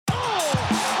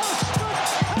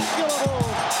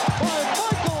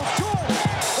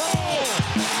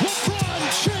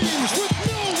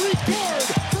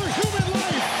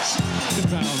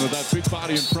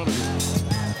everybody in front of you.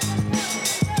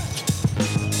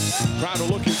 Crowder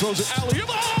looking, throws it alley.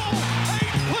 Oh! He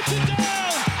puts it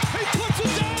down! He puts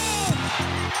it down!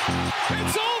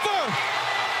 It's over!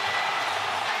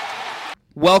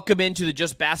 Welcome into the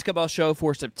Just Basketball Show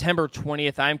for September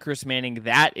 20th. I'm Chris Manning.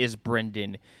 That is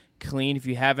Brendan Clean. If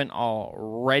you haven't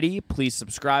already, please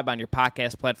subscribe on your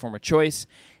podcast platform of choice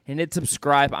and hit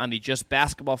subscribe on the Just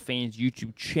Basketball Fans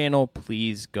YouTube channel.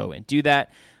 Please go and do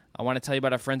that. I want to tell you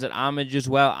about our friends at Homage as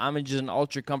well. Homage is an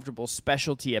ultra-comfortable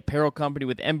specialty apparel company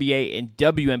with NBA and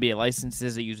WNBA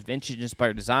licenses that use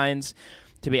vintage-inspired designs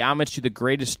to pay homage to the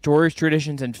greatest stories,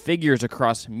 traditions, and figures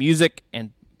across music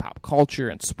and pop culture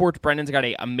and sports. Brendan's got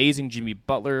an amazing Jimmy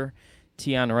Butler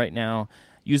tee on right now.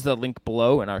 Use the link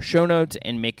below in our show notes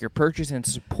and make your purchase and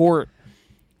support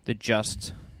the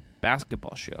Just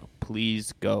Basketball Show.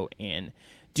 Please go and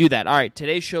do that. All right,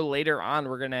 today's show later on,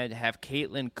 we're going to have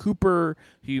Caitlin Cooper,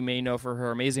 who you may know for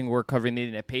her amazing work covering the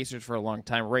Indiana Pacers for a long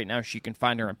time. Right now, she can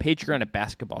find her on Patreon at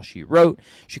Basketball She Wrote.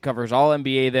 She covers all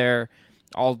NBA there,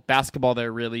 all basketball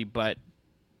there, really, but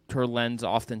her lens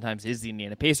oftentimes is the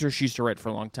Indiana Pacers. She used to write for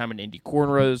a long time in Indy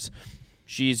Cornrows.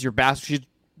 She's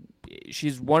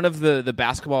she's one of the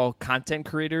basketball content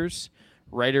creators,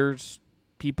 writers,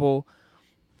 people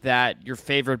that your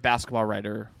favorite basketball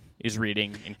writer is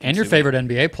reading. And your favorite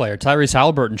NBA player. Tyrese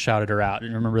Halliburton shouted her out.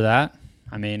 You remember that?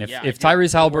 I mean, if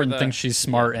Tyrese Halliburton thinks she's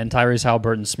smart and Tyrese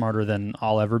Halliburton's smarter than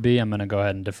I'll ever be, I'm going to go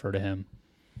ahead and defer to him.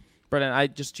 Brennan, I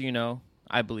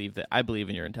believe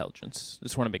in your intelligence.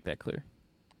 Just want to make that clear.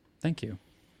 Thank you.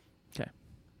 Okay.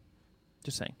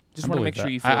 Just saying. Just want to make sure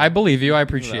you feel. I believe you. I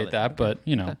appreciate that, but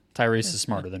Tyrese is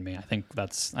smarter than me. I think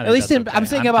that's. At least I'm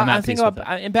thinking about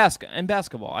in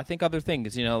basketball. I think other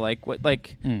things. Like what,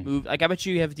 move. Like I bet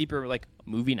you have deeper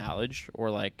movie knowledge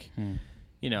or I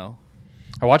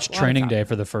watched Training Day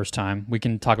for the first time. We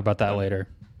can talk about that later.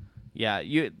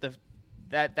 Yeah,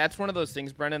 that's one of those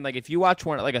things, Brendan. Like if you watch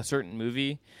a certain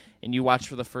movie and you watch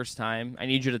for the first time, I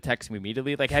need you to text me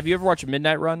immediately. Like, have you ever watched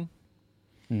Midnight Run?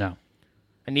 No.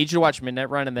 I need you to watch Midnight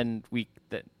Run, and then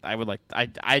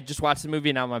I just watched the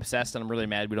movie, and now I'm obsessed, and I'm really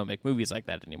mad we don't make movies like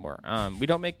that anymore. We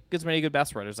don't make as many good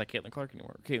basketball writers like Caitlin Clark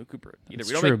anymore, Caitlin Cooper. Either.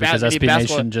 It's true, because SB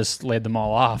Nation just laid them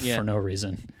all off for no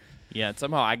reason. Yeah, and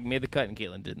somehow I made the cut and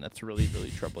Caitlin didn't. That's really,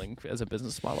 really troubling as a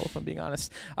business model, if I'm being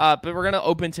honest. But we're going to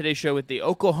open today's show with the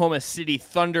Oklahoma City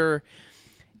Thunder,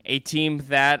 a team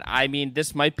that,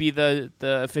 this might be the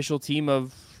official team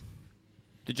of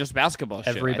the Just Basketball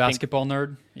Show. Every basketball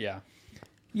nerd? Yeah.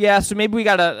 Yeah, so maybe we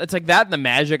it's like that and the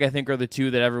Magic, I think, are the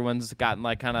two that everyone's gotten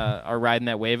kind of are riding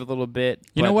that wave a little bit.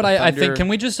 You know what I think? Can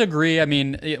we just agree?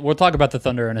 We'll talk about the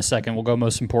Thunder in a second. We'll go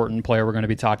most important player. We're going to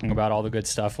be talking about all the good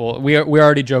stuff. We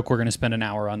already joke we're going to spend an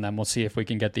hour on them. We'll see if we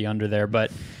can get the under there.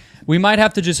 But we might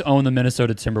have to just own the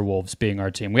Minnesota Timberwolves being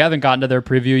our team. We haven't gotten to their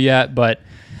preview yet, but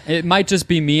it might just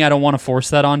be me. I don't want to force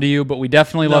that onto you, but we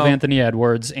definitely love Anthony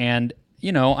Edwards. And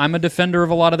I'm a defender of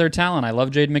a lot of their talent. I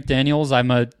love Jaden McDaniels.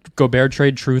 I'm a Gobert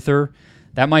trade truther.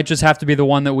 That might just have to be the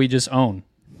one that we just own.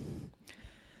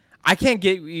 I can't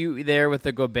get you there with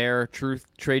the Gobert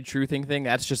trade truthing thing.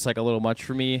 That's just a little much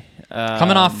for me.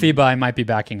 Coming off FIBA, I might be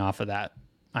backing off of that.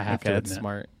 I have to admit. That's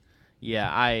smart. Yeah,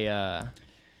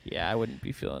 I wouldn't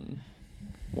be feeling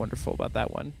wonderful about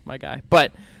that one, my guy.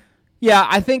 But yeah,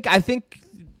 I think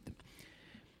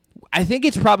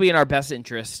it's probably in our best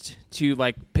interest to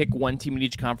pick one team in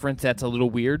each conference that's a little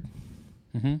weird.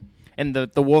 Mm-hmm. And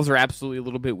the Wolves are absolutely a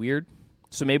little bit weird.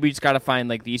 So maybe we just got to find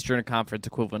the Eastern Conference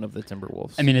equivalent of the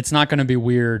Timberwolves. It's not going to be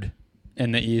weird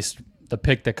in the East, the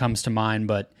pick that comes to mind,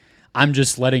 but I'm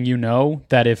just letting you know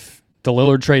that if the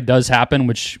Lillard trade does happen,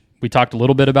 which we talked a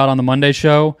little bit about on the Monday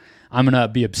show, I'm going to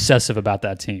be obsessive about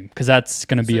that team because that's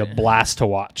going to be a blast to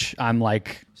watch. I'm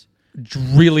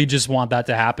really just want that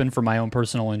to happen for my own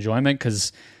personal enjoyment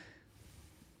because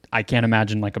I can't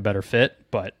imagine a better fit,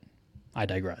 but I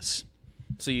digress.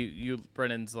 So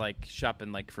Brennan's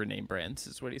shopping for name brands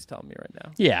is what he's telling me right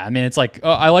now. Yeah, it's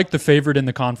I like the favorite in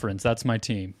the conference. That's my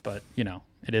team, but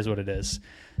it is what it is.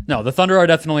 No, the Thunder are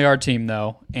definitely our team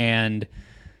though, and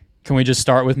can we just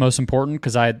start with most important?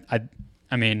 Because I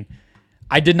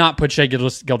did not put Shai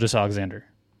Gilgeous-Alexander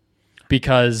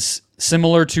because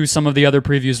similar to some of the other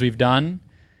previews we've done,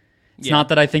 it's not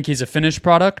that I think he's a finished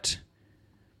product,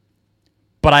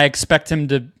 but I expect him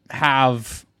to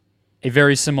have a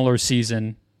very similar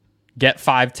season, get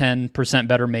 5-10%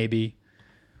 better maybe.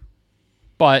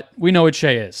 But we know what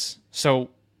Shai is. So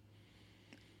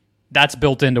that's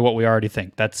built into what we already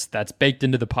think. That's baked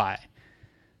into the pie.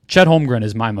 Chet Holmgren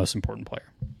is my most important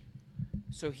player.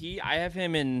 So I have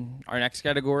him in our next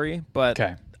category, but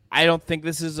okay. I don't think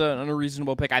this is an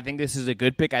unreasonable pick. I think this is a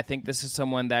good pick. I think this is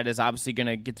someone that is obviously going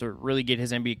to get to really get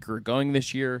his NBA career going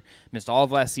this year. Missed all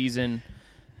of last season.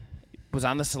 Was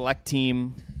on the select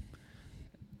team.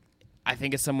 I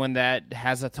think it's someone that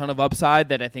has a ton of upside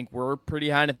that I think we're pretty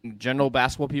high. And I think general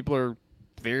basketball people are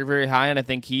very, very high. And I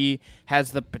think he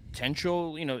has the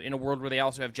potential, in a world where they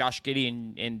also have Josh Giddey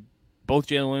and both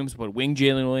Jalen Williams, but wing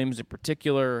Jalen Williams in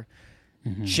particular.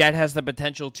 Chet has the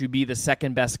potential to be the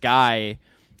second best guy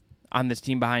on this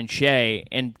team behind Shea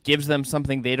and gives them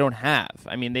something they don't have.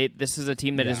 I mean, this is a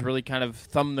team that has really kind of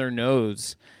thumbed their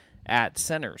nose at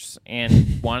centers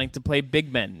and wanting to play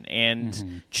big men.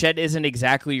 And Chet isn't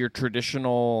exactly your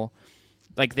traditional,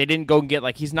 like they didn't go and get,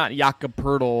 like he's not Jakob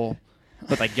Poeltl,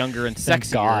 but like younger and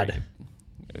sexier. God.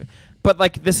 But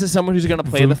like this is someone who's going to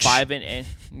play the Vooch. five and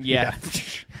yeah.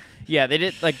 Yeah, they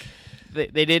did like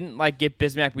they didn't like get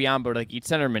Bismack Biyombo to like eat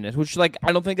center minutes, which like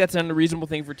I don't think that's an unreasonable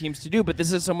thing for teams to do. But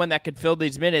this is someone that could fill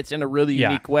these minutes in a really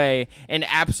unique way, and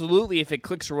absolutely, if it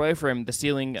clicks away for him, the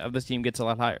ceiling of this team gets a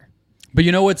lot higher. But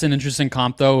you know what's an interesting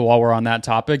comp though? While we're on that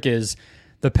topic, is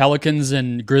the Pelicans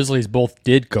and Grizzlies both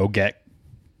did go get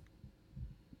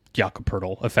Jakob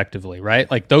Poeltl effectively,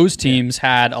 right? Like those teams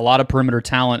had a lot of perimeter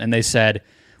talent, and they said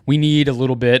we need a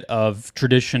little bit of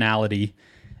traditionality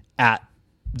at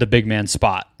the big man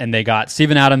spot, and they got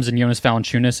Steven Adams and Jonas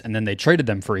Valanciunas, and then they traded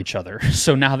them for each other.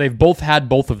 So now they've both had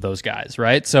both of those guys,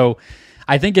 right? So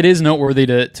I think it is noteworthy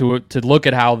to look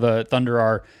at how the Thunder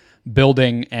are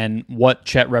building and what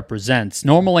Chet represents.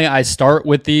 Normally, I start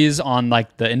with these on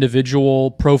like the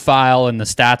individual profile and the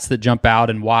stats that jump out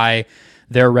and why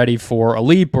they're ready for a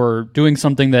leap or doing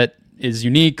something that is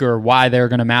unique or why they're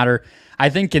going to matter. I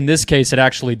think in this case, it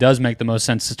actually does make the most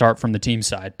sense to start from the team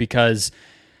side because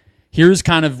here's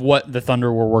kind of what the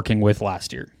Thunder were working with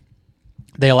last year.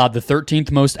 They allowed the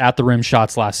 13th most at the rim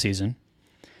shots last season.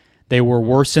 They were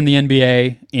worse in the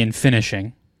NBA in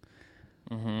finishing.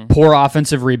 Poor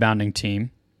offensive rebounding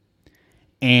team.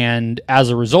 And as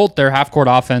a result, their half-court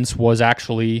offense was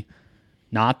actually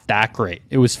not that great.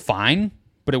 It was fine,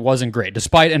 but it wasn't great,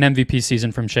 despite an MVP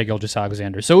season from Shai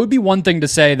Gilgeous-Alexander. So it would be one thing to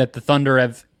say that the Thunder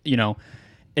have,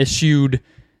 eschewed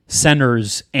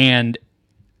centers and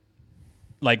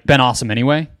like been awesome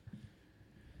anyway.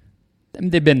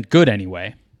 They've been good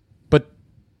anyway. But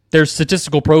their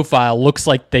statistical profile looks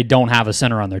like they don't have a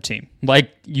center on their team. Like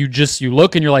you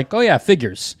look and you're like, oh yeah,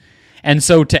 figures. And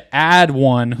so to add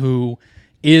one who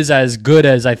is as good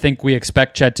as I think we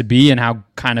expect Chet to be and how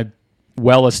kind of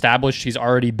well established he's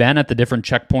already been at the different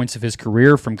checkpoints of his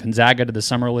career, from Gonzaga to the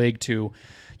Summer League to,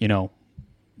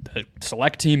 the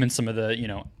select team and some of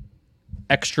the,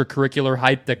 extracurricular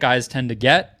hype that guys tend to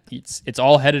get. It's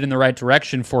all headed in the right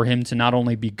direction for him to not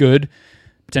only be good,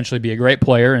 potentially be a great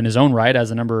player in his own right,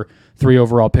 as a number 3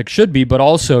 overall pick should be, but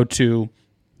also to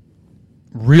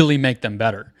really make them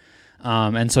better.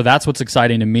 And so that's what's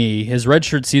exciting to me. His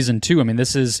redshirt season too. I mean,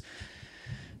 this is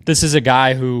a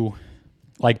guy who,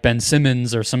 like Ben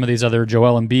Simmons or some of these other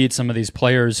Joel Embiid, some of these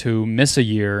players who miss a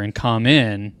year and come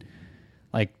in,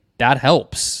 like that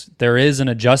helps. There is an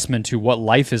adjustment to what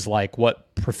life is like,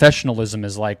 what professionalism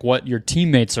is like, what your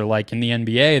teammates are like in the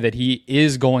NBA, that he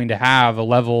is going to have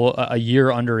a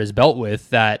year under his belt with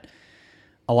that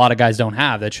a lot of guys don't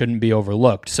have, that shouldn't be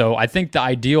overlooked. So I think the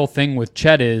ideal thing with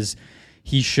Chet is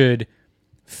he should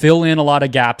fill in a lot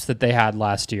of gaps that they had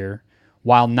last year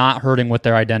while not hurting what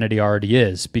their identity already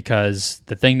is, because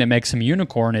the thing that makes him a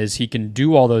unicorn is he can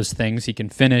do all those things. He can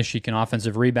finish, he can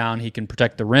offensive rebound, he can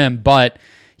protect the rim, but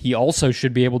he also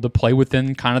should be able to play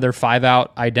within kind of their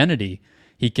 5-out identity.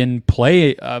 He can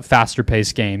play a faster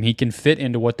paced game. He can fit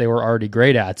into what they were already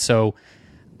great at. So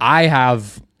I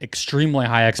have extremely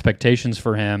high expectations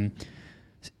for him,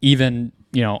 even,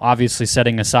 obviously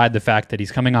setting aside the fact that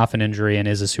he's coming off an injury and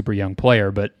is a super young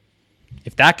player. But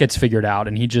if that gets figured out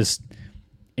and he just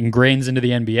ingrains into the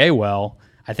NBA well,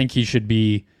 I think he should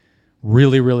be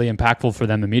really, really impactful for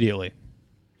them immediately.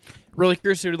 Really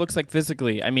curious what he looks like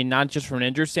physically. I mean, not just from an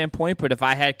injury standpoint, but if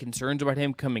I had concerns about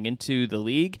him coming into the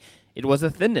league, it was a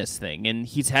thinness thing. And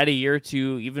he's had a year or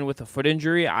two, even with a foot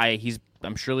injury.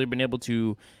 I'm surely been able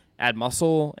to add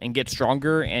muscle and get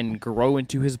stronger and grow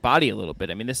into his body a little bit.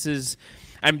 I mean, do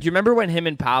you remember when him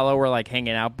and Paolo were like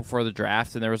hanging out before the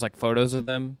draft and there was like photos of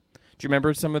them? Do you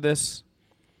remember some of this?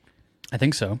 I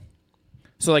think so.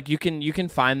 So like you can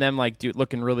find them like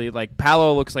looking really like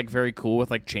Paolo looks like very cool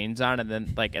with like chains on, and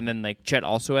then Chet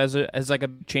also has like a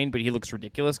chain, but he looks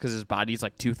ridiculous because his body's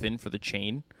like too thin for the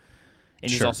chain,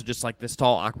 and he's also just like this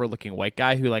tall, awkward looking white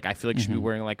guy who like I feel like should be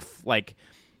wearing like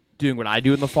doing what I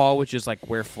do in the fall, which is like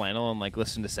wear flannel and like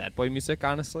listen to sad boy music.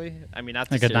 Honestly, I mean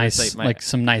not like a nice like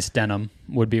some nice denim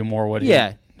would be more what.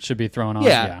 Yeah, should be thrown on.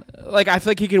 Yeah, like I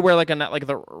feel like he could wear like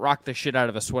rock the shit out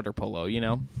of a sweater polo, you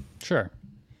know? Sure.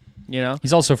 You know?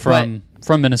 He's also from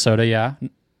Minnesota, yeah.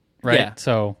 Right? Yeah.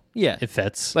 So Yeah. it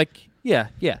fits. Like, yeah.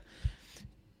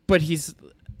 But he's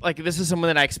like, this is someone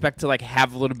that I expect to like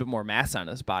have a little bit more mass on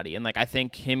his body. And like, I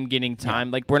think him getting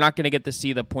time, like we're not going to get to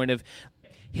see the point of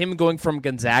him going from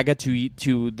Gonzaga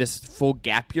to this full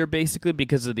gap year basically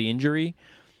because of the injury.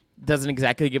 Doesn't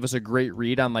exactly give us a great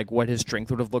read on like what his strength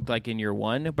would have looked like in year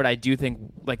one. But I do think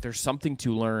like there's something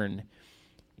to learn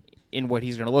in what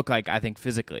he's going to look like, I think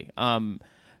physically.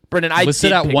 Brendan, I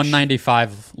listed did at pick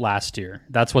 195 last year.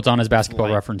 That's what's on his basketball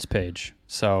Light. reference page.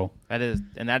 So that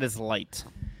is light.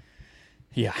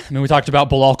 yeah, I mean, we talked about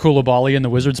Bilal Coulibaly in the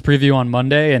Wizards preview on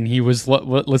Monday, and he was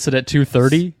listed at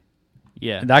 230.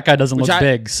 Yeah, That guy doesn't look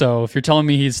big. So if you're telling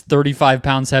me he's 35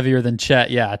 pounds heavier than Chet,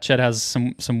 yeah, Chet has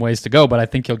some ways to go, but I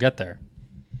think he'll get there.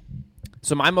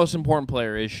 So my most important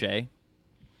player is Shea.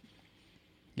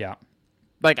 Yeah.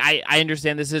 Like I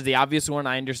understand this is the obvious one.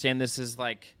 I understand this is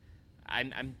like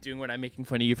I'm doing what I'm making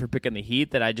fun of you for picking the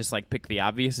Heat, that I just like pick the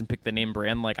obvious and pick the name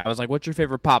brand. Like I was like, what's your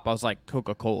favorite pop? I was like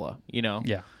Coca-Cola, you know?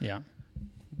 Yeah.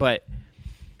 But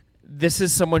this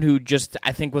is someone who just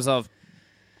I think was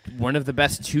one of the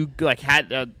best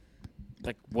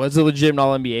was a legitimate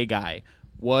All-NBA guy,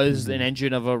 was an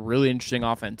engine of a really interesting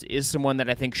offense, is someone that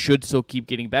I think should still keep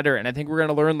getting better. And I think we're going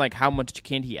to learn like how much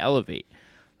can he elevate?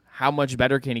 How much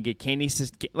better can he get? Can he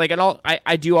like? And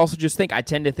I do also just think I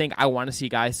tend to think I want to see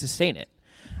guys sustain it.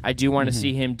 I do want to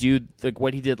see him do like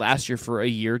what he did last year for a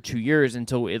year, 2 years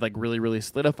until it like really, really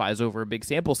solidifies over a big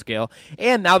sample scale.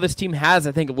 And now this team has,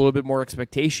 I think, a little bit more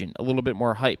expectation, a little bit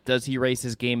more hype. Does he raise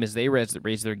his game as they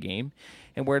raise their game?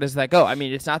 And where does that go? I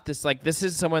mean, it's not this like this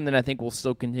is someone that I think we'll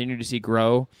still continue to see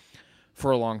grow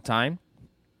for a long time.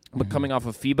 But coming off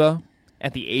of FIBA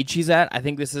at the age he's at, I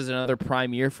think this is another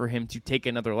prime year for him to take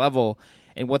another level.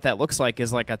 And what that looks like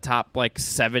is like a top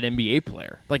 7 NBA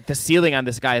player. Like the ceiling on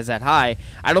this guy is that high.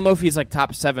 I don't know if he's like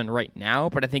top 7 right now,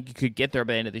 but I think you could get there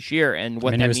by the end of this year. And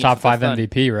what he was top 5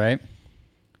 MVP, right?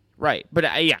 Right, but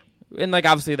yeah, and like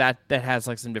obviously that has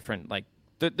like some different like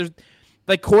there's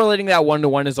like correlating that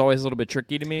 1-to-1 is always a little bit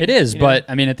tricky to me. It is, but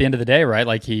I mean at the end of the day, right?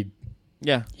 Like he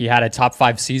had a top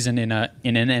 5 season in an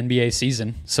NBA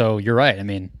season. So you're right. I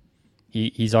mean,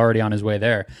 he's already on his way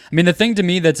there. I mean, the thing to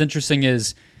me that's interesting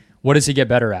is, what does he get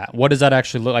better at? What does that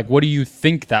actually look like? What do you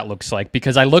think that looks like?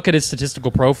 Because I look at his statistical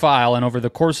profile, and over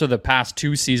the course of the past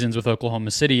 2 seasons with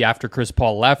Oklahoma City, after Chris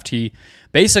Paul left, he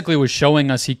basically was showing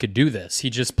us he could do this.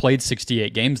 He just played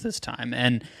 68 games this time.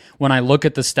 And when I look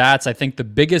at the stats, I think the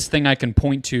biggest thing I can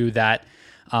point to that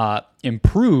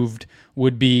improved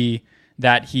would be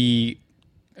that he,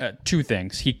 2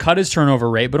 things. He cut his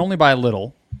turnover rate, but only by a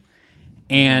little,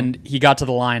 and he got to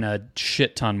the line a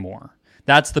shit ton more.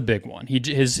 That's the big one.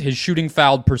 His shooting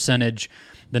fouled percentage,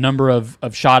 the number of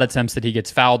shot attempts that he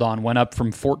gets fouled on, went up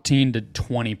from 14 to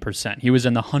 20%. He was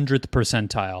in the 100th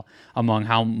percentile among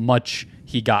how much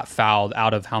he got fouled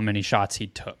out of how many shots he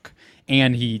took.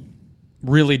 And he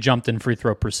really jumped in free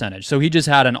throw percentage. So he just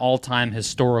had an all-time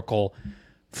historical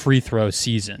free throw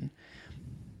season.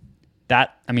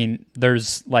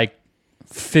 There's like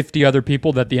 50 other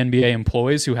people that the NBA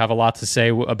employs who have a lot to say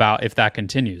about if that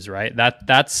continues, right?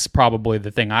 That's probably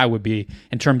the thing I would be,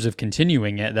 in terms of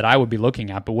continuing it, that I would be looking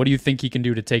at. But what do you think he can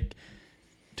do to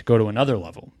go to another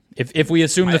level? If we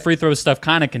assume the free throw stuff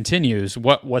kind of continues,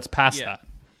 what's past that?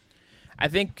 I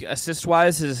think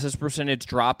assist-wise, his assist percentage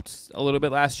dropped a little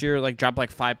bit last year, dropped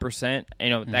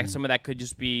 5%. Some of that could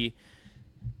just be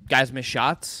guys miss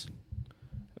shots.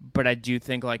 But I do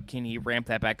think, can he ramp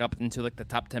that back up into, the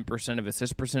top 10% of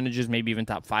assist percentages, maybe even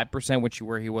top 5%,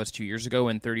 where he was 2 years ago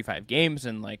in 35 games.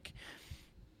 And,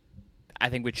 I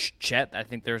think with Chet, I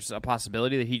think there's a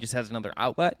possibility that he just has another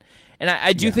outlet. And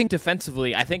I do think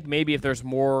defensively, I think maybe if there's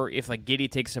more, if, Giddey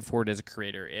takes a step forward as a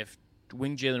creator, if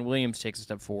Wing Jalen Williams takes a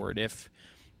step forward, if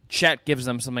Chet gives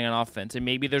them something on offense, and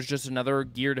maybe there's just another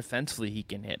gear defensively he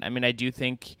can hit. I mean, I do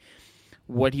think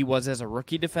what he was as a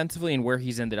rookie defensively and where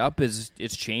he's ended up is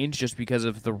changed just because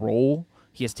of the role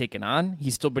he has taken on.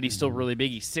 He's still really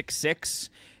big. He's 6'6".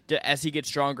 As he gets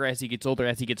stronger, as he gets older,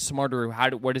 as he gets smarter,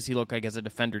 what does he look like as a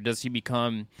defender? Does he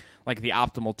become the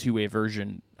optimal two-way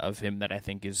version of him that I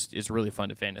think is really fun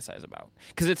to fantasize about?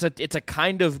 Because it's a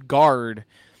kind of guard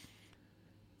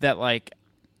that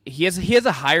he has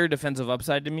a higher defensive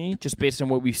upside to me, just based on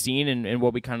what we've seen and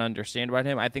what we kind of understand about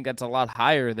him. I think that's a lot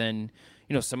higher than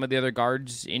some of the other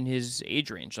guards in his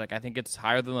age range. Like I think it's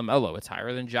higher than LaMelo, it's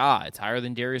higher than Ja, it's higher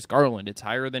than Darius Garland, it's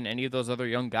higher than any of those other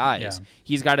young guys. Yeah.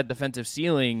 He's got a defensive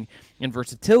ceiling and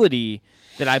versatility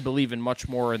that I believe in much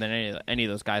more than any of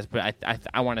those guys. But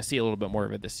I want to see a little bit more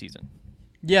of it this season.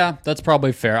 Yeah, that's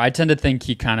probably fair. I tend to think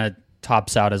he kind of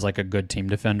tops out as like a good team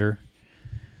defender.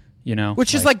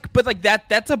 Which is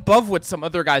that's above what some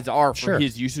other guys are for Sure.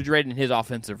 his usage rate and his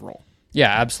offensive role. Yeah,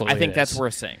 absolutely. I think that's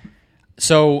worth saying.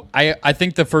 So I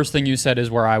think the first thing you said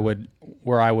is where I would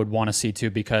want to see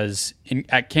too, because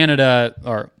for Canada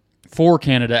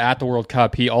at the World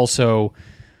Cup, he also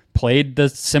played the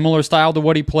similar style to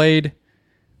what he played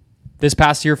this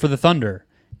past year for the Thunder.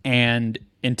 And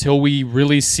until we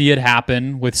really see it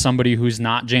happen with somebody who's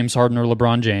not James Harden or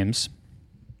LeBron James,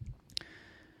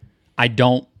 I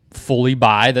don't fully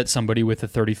buy that somebody with a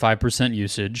 35%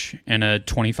 usage and a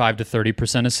 25 to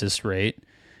 30% assist rate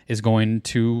is going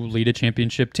to lead a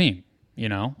championship team.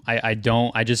 I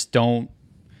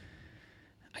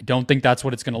don't think that's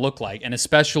what it's going to look like. And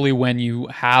especially when you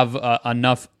have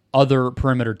enough other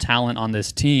perimeter talent on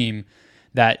this team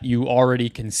that you already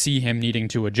can see him needing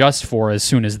to adjust for as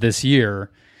soon as this year,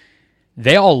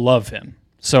 they all love him.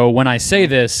 So when I say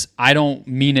this, I don't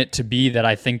mean it to be that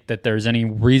I think that there's any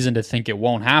reason to think it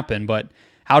won't happen, but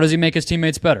how does he make his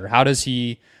teammates better? How does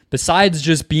he, besides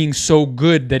just being so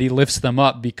good that he lifts them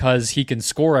up because he can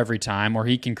score every time or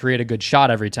he can create a good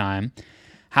shot every time,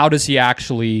 how does he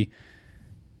actually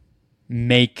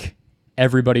make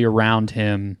everybody around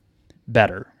him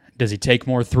better? Does he take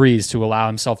more threes to allow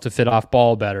himself to fit off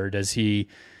ball better? Does he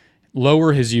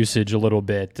lower his usage a little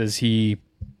bit? Does he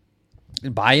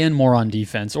buy in more on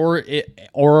defense? Or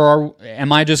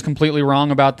am I just completely wrong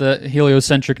about the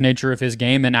heliocentric nature of his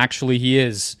game, and actually he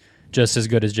is just as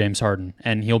good as James Harden,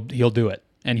 and he'll do it,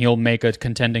 and he'll make a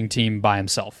contending team by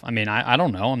himself? I mean, I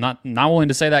don't know. I'm not willing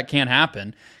to say that can't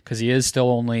happen because he is still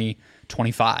only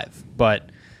 25, but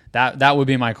that would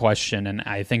be my question. And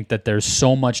I think that there's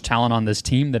so much talent on this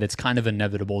team that it's kind of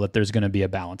inevitable that there's going to be a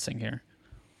balancing here.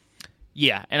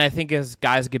 Yeah, and I think as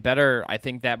guys get better, I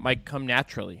think that might come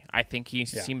naturally. I think he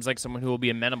seems like someone who will be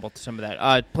amenable to some of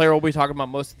that. Player we'll be talking about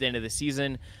most at the end of the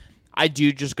season. I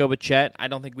do just go with Chet. I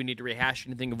don't think we need to rehash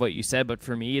anything of what you said, but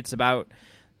for me, it's about,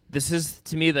 this is,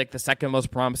 to me, like the second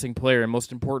most promising player and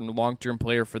most important long-term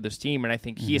player for this team, and I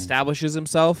think he establishes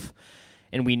himself,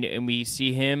 and we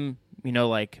see him,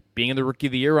 like being in the Rookie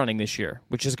of the Year running this year,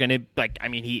 which is going to,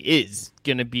 he is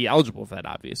going to be eligible for that,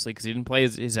 obviously, because he didn't play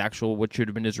his actual, what should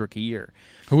have been his rookie year.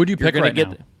 Who would you pick right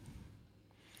now?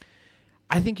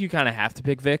 I think you kind of have to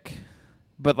pick Vic,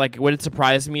 but would it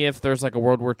surprise me if there's a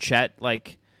world where Chet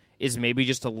is maybe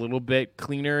just a little bit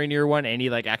cleaner in year one, and he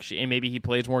and maybe he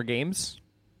plays more games?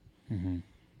 Mm-hmm.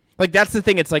 That's the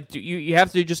thing. It's you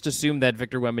have to just assume that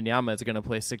Victor Wembanyama is going to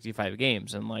play 65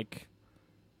 games, and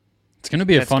it's going to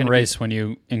be a fun race when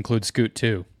you include Scoot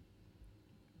too.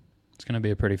 It's going to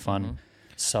be a pretty fun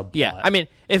subplot. Yeah, I mean,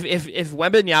 if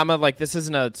Wembanyama, this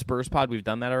isn't a Spurs pod, we've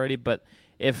done that already, but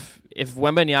if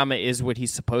Wembanyama is what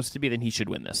he's supposed to be, then he should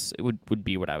win this. It would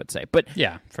be what I would say. But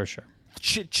yeah, for sure.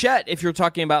 Chet, if you're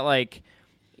talking about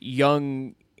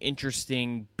young,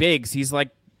 interesting bigs, he's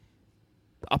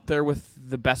up there with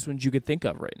the best ones you could think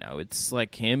of right now. It's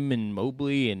him and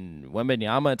Mobley and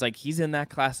Wembanyama. It's he's in that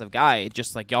class of guy. It's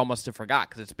just y'all must have forgot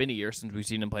because it's been a year since we've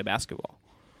seen him play basketball.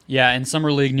 Yeah, in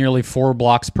Summer League, nearly 4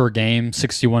 blocks per game,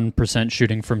 61%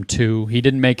 shooting from 2. He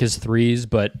didn't make his threes,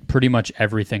 but pretty much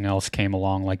everything else came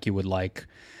along like you would like.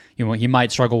 He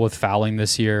might struggle with fouling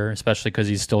this year, especially because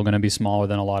he's still going to be smaller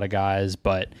than a lot of guys,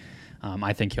 but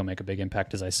I think he'll make a big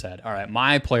impact, as I said. All right,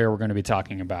 my player we're going to be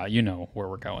talking about, you know where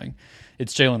we're going.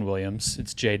 It's Jalen Williams.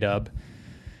 It's J-Dub.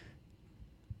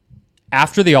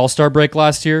 After the All-Star break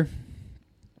last year,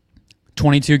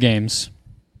 22 games,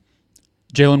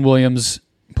 Jalen Williams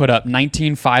put up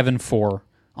 19, 5, and 4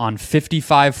 on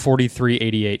 55, 43,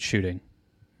 88 shooting.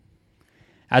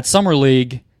 At Summer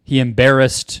League, he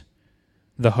embarrassed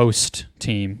the host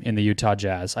team in the Utah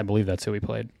Jazz. I believe that's who he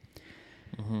played.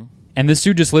 Mm-hmm. And this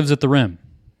dude just lives at the rim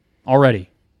already.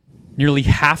 Nearly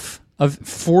half of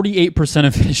 48%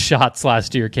 of his shots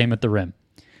last year came at the rim.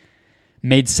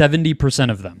 Made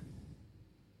 70% of them.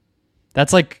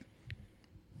 That's like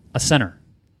a center.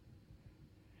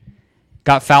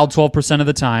 Got fouled 12% of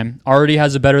the time. Already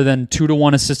has a better than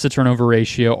 2-to-1 assist-to-turnover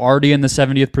ratio. Already in the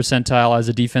 70th percentile as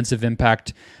a defensive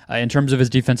impact. In terms of his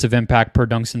defensive impact per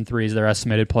dunks and threes, they're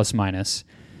estimated plus minus.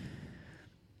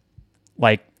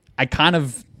 I kind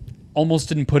of almost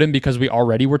didn't put him because we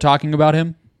already were talking about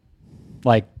him.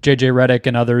 Like JJ Redick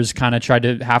and others kind of tried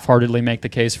to half-heartedly make the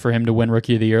case for him to win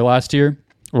Rookie of the Year last year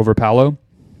over Paolo.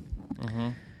 Mm-hmm.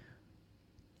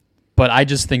 But I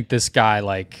just think this guy,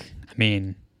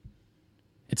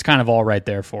 it's kind of all right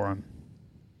there for him.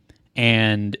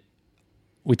 And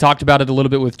we talked about it a little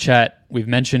bit with Chet. We've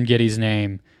mentioned Giddey's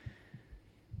name.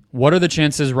 What are the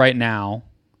chances right now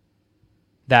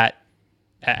that,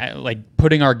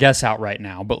 putting our guess out right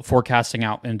now, but forecasting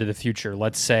out into the future,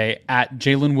 let's say at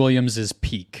Jalen Williams'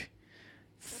 peak,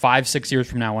 5-6 years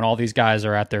from now when all these guys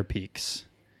are at their peaks,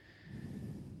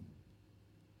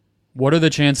 what are the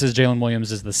chances Jalen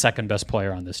Williams is the second best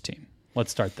player on this team?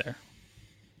 Let's start there.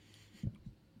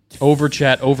 Over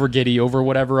Chet, over Giddey, over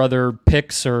whatever other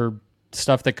picks or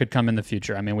stuff that could come in the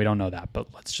future. I mean, we don't know that, but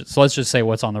let's just say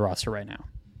what's on the roster right now.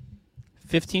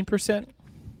 15%,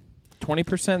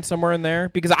 20%, somewhere in there.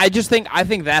 Because I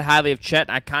think that highly of Chet.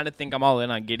 I kind of think I'm all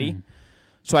in on Giddey.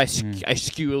 So I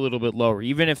skew a little bit lower.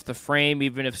 Even if the frame,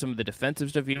 even if some of the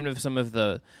defensive stuff, even if some of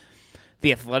the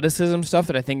athleticism stuff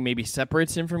that I think maybe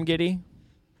separates him from Giddey.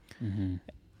 Mm-hmm.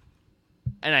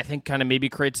 And I think kind of maybe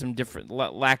creates some different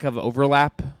lack of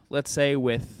overlap, let's say,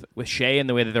 with Shea in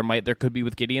the way that there could be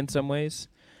with Giddey in some ways.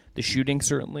 The shooting,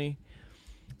 certainly.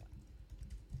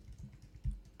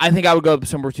 I think I would go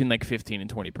somewhere between 15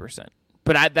 and 20%.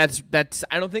 But I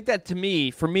don't think that, to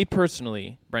me, for me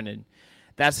personally, Brendan,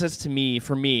 that says to me,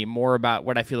 for me, more about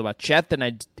what I feel about Chet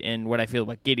and what I feel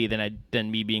about Giddey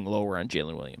than me being lower on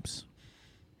Jalen Williams.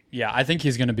 Yeah, I think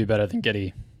he's going to be better than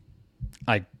Giddey,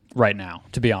 right now,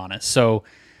 to be honest. So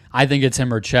I think it's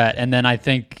him or Chet. And then I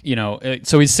think,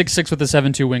 so he's 6'6" with a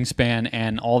 7'2" wingspan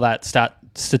and all that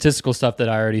statistical stuff that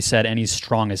I already said, and he's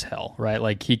strong as hell,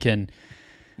 right? He can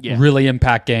really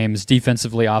impact games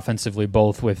defensively, offensively,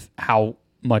 both, with how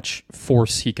much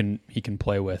force he can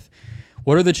play with.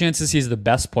 What are the chances he's the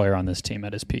best player on this team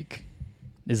at his peak?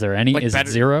 Is there any? Is it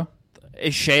 0?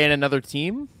 Is Shea in another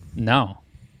team? No.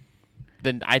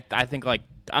 Then I think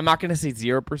I'm not gonna say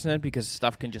 0% because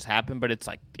stuff can just happen, but it's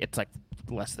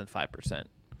less than 5%.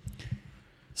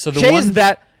 So the Shea one is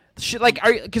that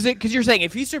because you're saying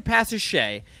if he surpasses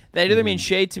Shea, that either means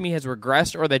Shea to me has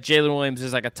regressed or that Jalen Williams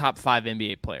is a top 5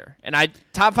 NBA player, and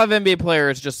top 5 NBA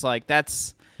player is just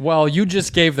that's. Well, you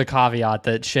just gave the caveat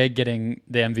that Shea getting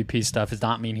the MVP stuff does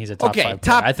not mean he's a top 5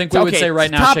 player. I think we would say right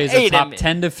now Shea's a top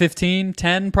 10 to 15,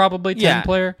 10 probably 10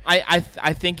 player. I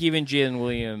think even Jalen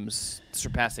Williams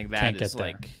surpassing that is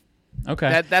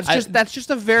okay. That's just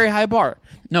a very high bar.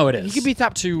 No, it is. He could be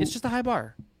top 2. It's just a high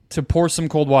bar. To pour some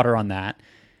cold water on that,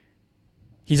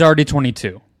 he's already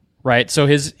 22, right? So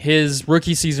his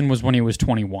rookie season was when he was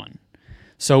 21.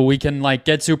 So we can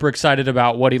get super excited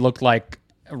about what he looked like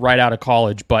right out of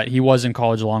college, but he was in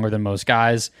college longer than most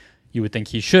guys. You would think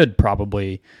he should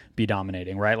probably be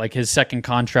dominating, right? His second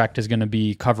contract is going to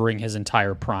be covering his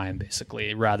entire prime,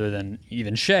 basically, rather than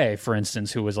even Shea, for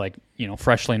instance, who was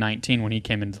freshly 19 when he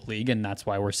came into the league, and that's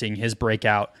why we're seeing his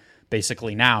breakout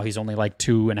basically now. He's only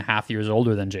 2.5 years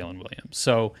older than Jalen Williams.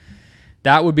 So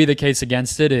that would be the case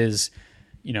against it is,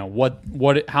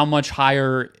 how much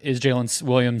higher is Jalen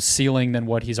Williams' ceiling than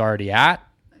what he's already at,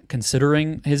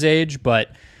 considering his age,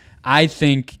 but I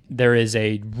think there is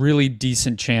a really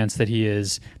decent chance that he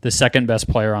is the second best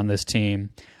player on this team.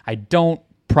 I don't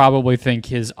probably think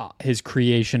his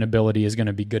creation ability is going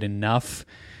to be good enough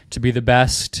to be the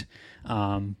best,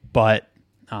 but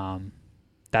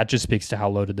that just speaks to how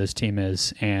loaded this team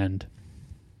is. And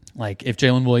if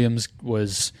Jalen Williams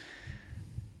was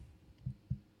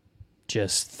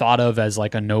just thought of as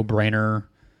a no-brainer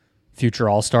future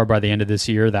All-Star by the end of this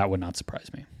year, that would not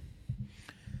surprise me.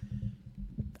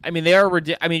 I mean, they are.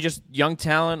 Just young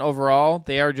talent overall.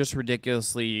 They are just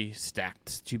ridiculously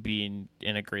stacked to be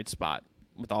in a great spot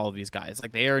with all of these guys.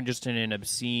 They are just in an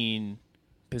obscene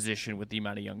position with the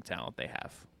amount of young talent they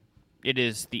have.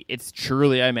 It's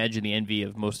truly, I imagine, the envy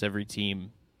of most every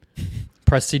team.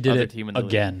 Presti did it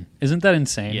again. League. Isn't that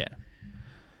insane?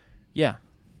 Yeah.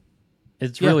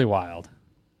 It's really wild.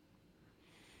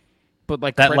 But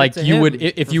that, you would,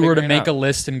 if you were to make a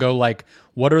list and go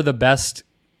what are the best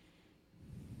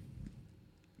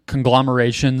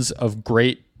conglomerations of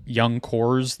great young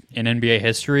cores in NBA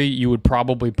history, you would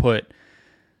probably put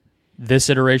this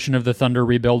iteration of the Thunder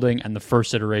rebuilding and the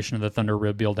first iteration of the Thunder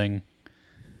rebuilding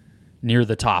near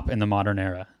the top in the modern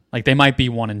era. They might be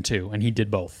 1 and 2, and he did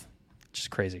both. Which is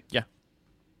crazy. Yeah.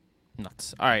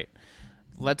 Nuts. All right.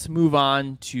 Let's move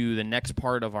on to the next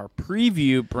part of our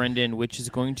preview, Brendan, which is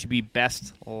going to be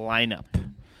best lineup.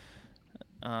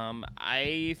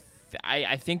 I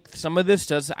think some of this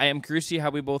does. I am curious to see how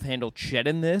we both handle Chet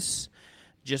in this,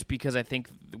 just because I think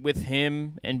with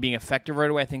him and being effective right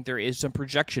away, I think there is some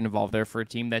projection involved there for a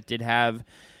team that did have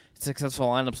successful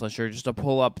lineups last year. Just to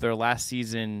pull up their last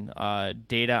season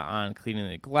data on cleaning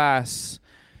the glass,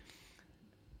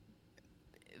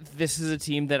 this is a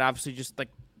team that obviously just like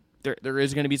there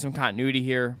is going to be some continuity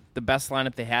here. The best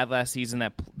lineup they had last season,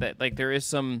 that like there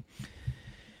is a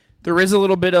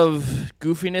little bit of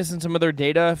goofiness in some of their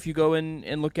data if you go in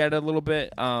and look at it a little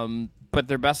bit. But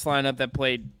their best lineup that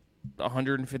played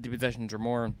 150 possessions or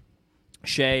more: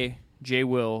 Shea, J.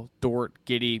 Will, Dort,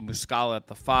 Giddey, Muscala at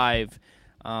the 5.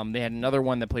 They had another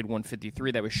one that played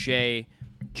 153. That was Shea,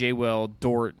 J. Will,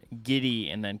 Dort,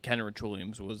 Giddey, and then Kenrich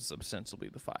Williams was ostensibly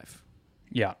the 5.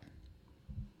 Yeah.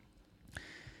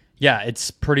 Yeah, it's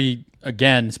pretty,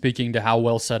 again, speaking to how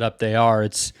well set up they are,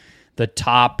 it's the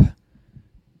top,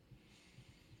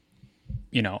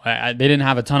 they didn't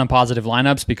have a ton of positive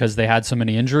lineups because they had so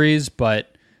many injuries,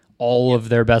 but all of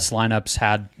their best lineups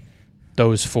had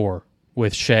those 4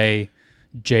 with Shea,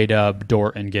 J-Dub,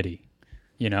 Dort, and Giddey,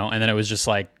 and then it was just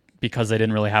like, because they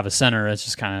didn't really have a center, it's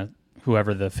just kind of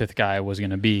whoever the 5th guy was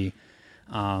going to be.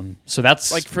 So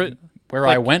that's like where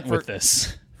I went with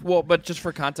this. Well, but just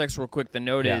for context real quick, the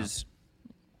note is,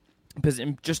 because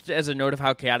just as a note of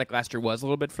how chaotic last year was a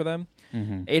little bit for them,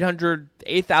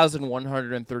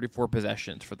 8,134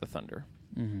 possessions for the Thunder.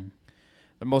 Mm-hmm.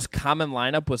 The most common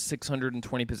lineup was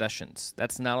 620 possessions.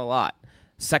 That's not a lot.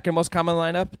 Second most common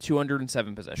lineup,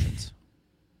 207 possessions.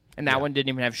 And that one didn't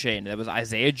even have Shea in it. That was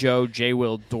Isaiah Joe, J.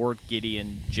 Will, Dort, Giddey,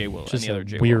 and J. Will. Just a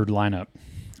weird lineup.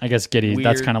 I guess Giddey,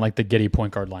 that's kind of like the Giddey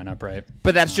point guard lineup, right?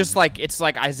 But that's just like, it's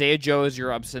like Isaiah Joe is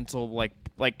your essential, like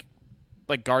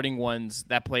guarding ones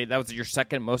that played. That was your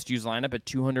second most used lineup at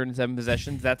 207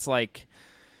 possessions. That's like,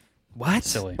 what?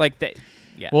 Silly. Like that.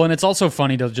 Yeah. Well, and it's also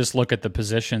funny to just look at the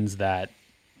positions that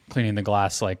cleaning the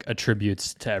glass like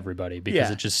attributes to everybody, because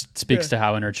it just speaks to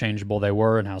how interchangeable they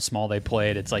were and how small they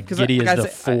played. It's like Giddey is the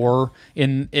 4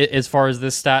 in as far as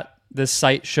this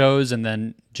site shows, and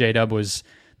then J-Dub was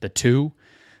the 2.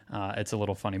 It's a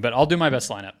little funny, but I'll do my best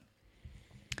lineup.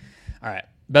 All right.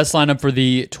 Best lineup for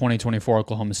the 2024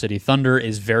 Oklahoma City Thunder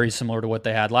is very similar to what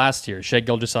they had last year. Shai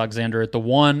Gilgeous-Alexander at the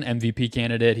 1, MVP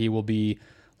candidate. He will be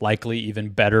likely even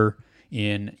better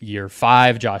in year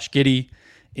 5. Josh Giddey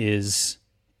is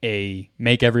a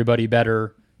make everybody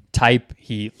better type.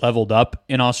 He leveled up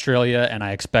in Australia, and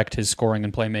I expect his scoring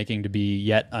and playmaking to be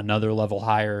yet another level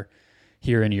higher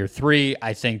here in year 3.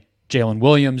 I think Jalen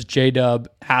Williams, J-Dub,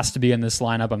 has to be in this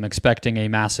lineup. I'm expecting a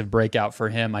massive breakout for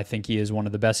him. I think he is one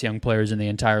of the best young players in the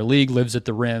entire league, lives at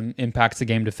the rim, impacts the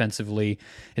game defensively,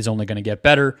 is only going to get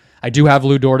better. I do have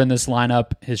Lou Dort in this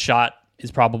lineup. His shot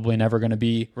is probably never going to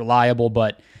be reliable,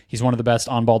 but he's one of the best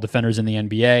on-ball defenders in the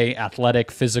NBA,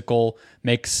 athletic, physical,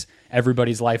 makes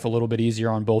everybody's life a little bit easier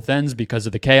on both ends because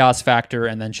of the chaos factor,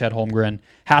 and then Chet Holmgren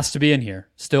has to be in here.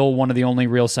 Still one of the only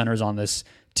real centers on this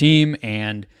team,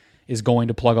 and is going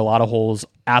to plug a lot of holes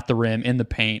at the rim, in the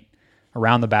paint,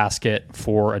 around the basket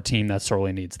for a team that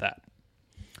sorely needs that.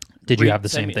 Did you have the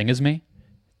same thing as me?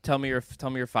 Tell me your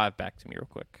 5 back to me real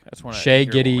quick. I just want to Shea,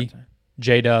 Giddey,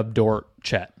 J-Dub, Dort,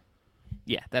 Chet.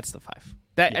 Yeah, that's the 5.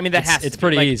 That has to it's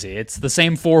pretty easy. It's the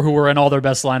same 4 who were in all their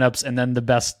best lineups, and then the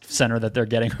best center that they're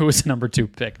getting, who is a number 2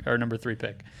 pick or number 3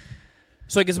 pick.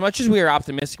 So, like, as much as we are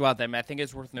optimistic about them, I think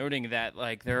it's worth noting that,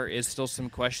 like, there is still some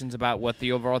questions about what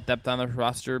the overall depth on the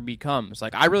roster becomes.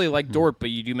 Like, I really like Dort, but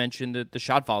you do mention the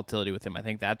shot volatility with him. I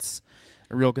think that's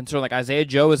a real concern. Like, Isaiah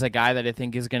Joe is a guy that I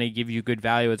think is going to give you good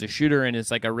value as a shooter and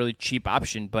is, like, a really cheap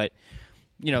option. But,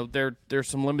 there's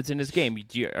some limits in his game.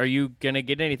 Are you going to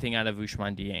get anything out of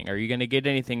Ousmane Dieng? Are you going to get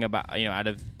anything out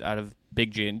of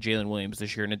Big Jalen Williams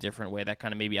this year in a different way that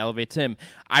kind of maybe elevates him?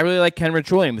 I really like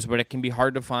Kenrich Williams, but it can be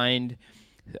hard to find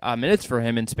minutes for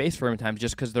him and space for him at times,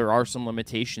 just because there are some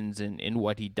limitations in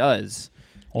what he does.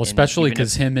 Well, especially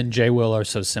because him and J. Will are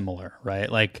so similar, right?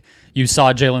 Like, you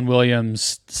saw Jalen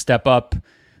Williams step up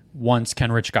once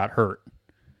Kenrich got hurt.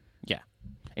 Yeah,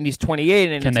 and he's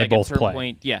 28, and can it's they like both at a certain play?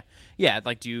 Point, yeah.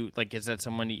 Like, is that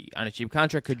someone on a cheap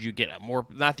contract? Could you get more?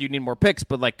 Not that you need more picks,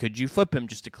 but like, could you flip him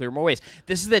just to clear more waste?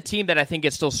 This is the team that I think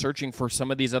is still searching for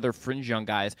some of these other fringe young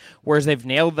guys, whereas they've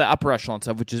nailed the upper echelon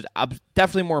stuff, which is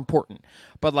definitely more important.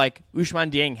 But like,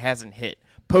 Ousmane Dieng hasn't hit.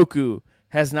 Poku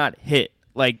has not hit.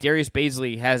 Like, Darius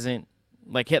Baisley hasn't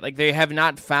hit. Like, they have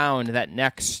not found that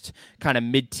next kind of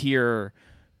mid-tier,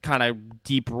 kind of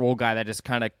deep role guy that just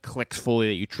kind of clicks fully,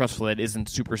 that you trust fully, that isn't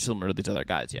super similar to these other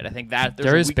guys yet. I think that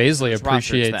Darius Baisley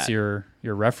appreciates your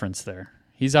reference there.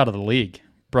 He's out of the league.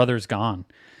 Brother's gone.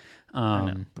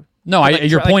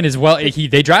 Your point is, well,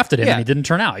 they drafted him and he didn't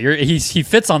turn out. He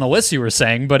fits on the list you were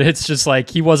saying, but it's just like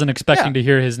he wasn't expecting to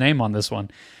hear his name on this one.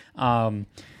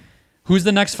 Who's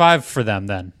the next 5 for them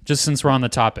then? Just since we're on the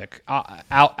topic,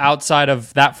 outside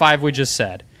of that 5 we just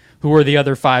said, who are the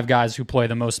other 5 guys who play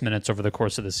the most minutes over the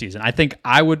course of the season? I think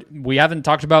we haven't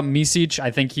talked about Micic.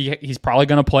 I think he's probably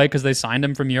going to play because they signed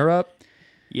him from Europe.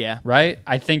 Yeah. Right?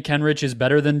 I think Kenrich is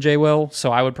better than Jay Will,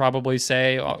 so I would probably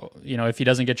say, if he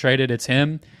doesn't get traded, it's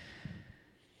him.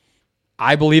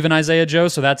 I believe in Isaiah Joe,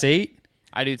 so that's 8.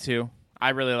 I do too. I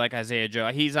really like Isaiah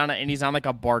Joe. He's on like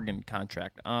a bargain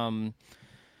contract.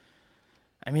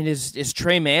 Is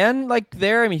Trey Mann like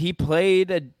there? I mean, he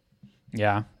played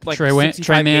like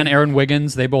Trey Mann, Aaron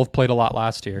Wiggins, they both played a lot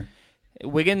last year.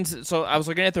 Wiggins. So I was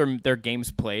looking at their games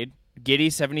played.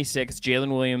 Giddey 76, Jalen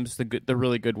Williams the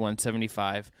really good one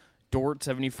 75, Dort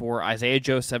 74, Isaiah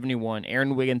Joe 71,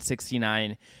 Aaron Wiggins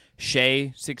 69,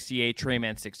 Shea 68, Trey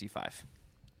Mann 65.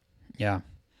 Yeah,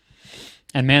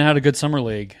 and Mann had a good summer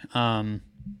league.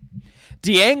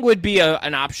 Dieng would be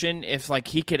an option if like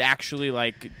he could actually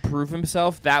like prove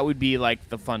himself. That would be like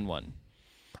the fun one.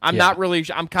 I'm not really.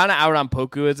 I'm kind of out on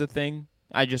Poku as a thing.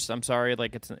 I'm sorry.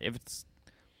 Like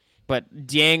but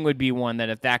Dieng would be one that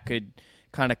if that could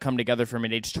kind of come together from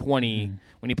at age 20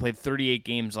 when he played 38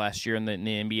 games last year in the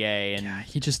NBA, and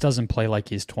he just doesn't play like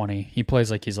he's 20. He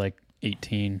plays like he's like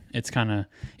 18. It's kind of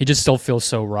he just still feels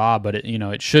so raw. But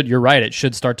it should. You're right. It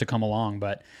should start to come along.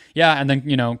 But yeah, and then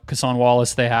Cason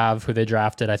Wallace they have who they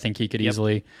drafted. I think he could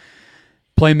easily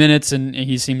play minutes, and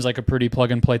he seems like a pretty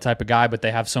plug-and-play type of guy, but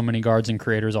they have so many guards and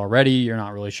creators already, you're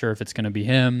not really sure if it's going to be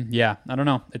him. Yeah, I don't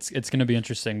know. It's going to be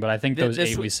interesting, but I think those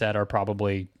 8 we said are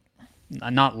probably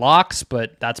not locks,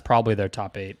 but that's probably their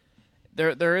top 8.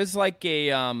 There is like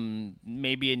a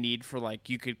maybe a need for like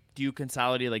you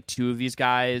consolidate like 2 of these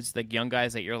guys, like young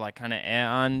guys that you're like kind of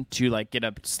on to like get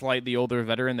a slightly older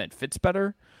veteran that fits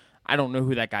better. I don't know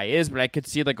who that guy is, but I could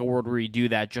see like a world where you do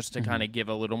that just to kind of give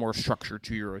a little more structure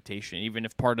to your rotation. Even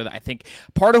if part of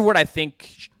what I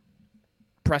think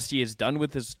Presti has done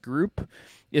with this group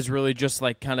is really just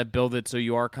like kind of build it so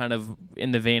you are kind of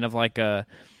in the vein of like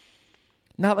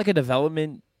not like a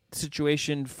development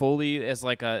situation fully as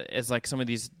like some of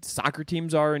these soccer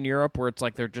teams are in Europe, where it's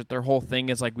like their whole thing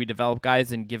is like we develop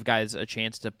guys and give guys a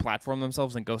chance to platform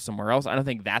themselves and go somewhere else. I don't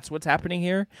think that's what's happening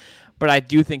here, but I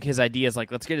do think his idea is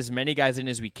like let's get as many guys in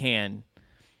as we can,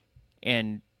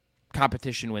 and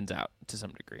competition wins out to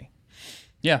some degree.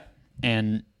 Yeah,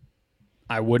 and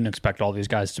I wouldn't expect all these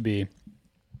guys to be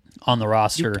on the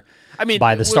roster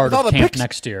by the start of camp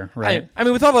next year, right? I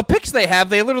mean, with all the picks they have,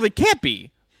 they literally can't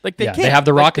be. Like they can't. They have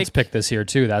the Rockets pick this year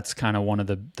too. That's kind of one of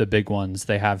the big ones.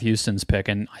 They have Houston's pick,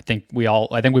 and I think we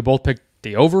both picked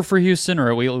the over for Houston,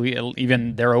 or we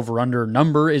even their over/under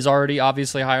number is already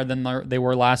obviously higher than they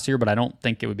were last year. But I don't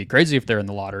think it would be crazy if they're in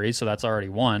the lottery. So that's already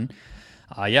one.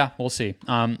 Yeah, we'll see.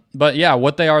 But yeah,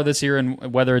 what they are this year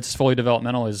and whether it's fully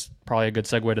developmental is probably a good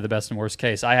segue to the best and worst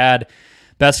case. I had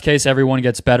best case, everyone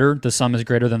gets better. The sum is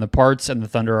greater than the parts, and the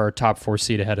Thunder are a top 4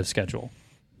 seed ahead of schedule.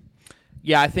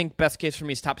 Yeah, I think best case for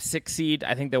me is top 6 seed.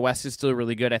 I think the West is still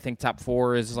really good. I think top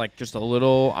 4 is like just a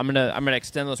little. I'm gonna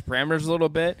extend those parameters a little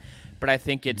bit, but I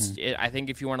think I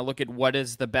think if you want to look at what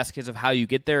is the best case of how you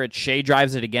get there, it's Shea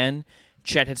drives it again.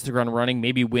 Chet hits the ground running,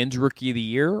 maybe wins Rookie of the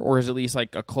Year, or is at least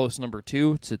like a close number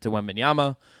 2 to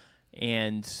Wembanyama,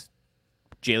 and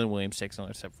Jalen Williams takes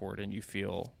another step forward, and you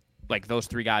feel like those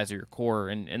 3 guys are your core.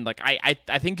 And like I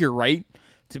think you're right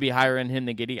to be higher in him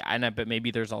than Giddey, but maybe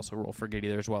there's also a role for Giddey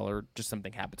there as well, or just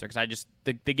something happens there. Because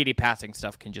the Giddey passing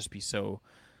stuff can just be so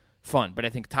fun. But I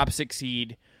think top 6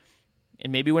 seed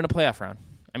and maybe win a playoff round.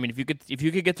 I mean, if you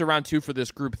could get to round 2 for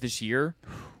this group this year,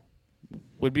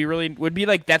 would be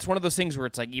like that's one of those things where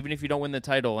it's like even if you don't win the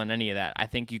title and any of that, I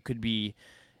think you could be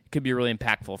really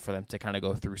impactful for them to kind of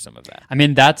go through some of that. I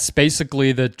mean, that's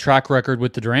basically the track record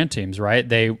with the Durant teams, right?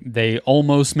 They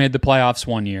almost made the playoffs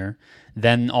one year.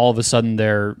 Then all of a sudden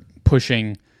they're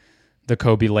pushing the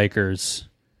Kobe Lakers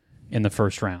in the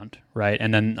first round, right?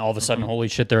 And then all of a sudden, holy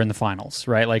shit, they're in the finals,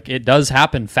 right? Like it does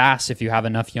happen fast if you have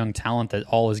enough young talent that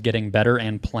all is getting better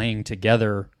and playing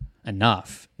together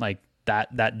enough. Like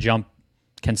that jump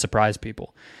can surprise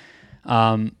people.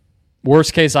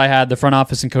 Worst case, I had the front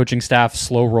office and coaching staff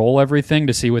slow roll everything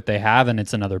to see what they have, and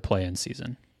it's another play-in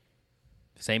season.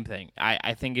 Same thing.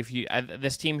 I think if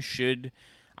this team should.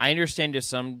 I understand to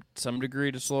some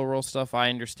degree to slow roll stuff.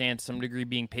 I understand some degree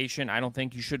being patient. I don't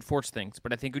think you should force things.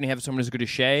 But I think when you have someone as good as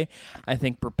Shea, I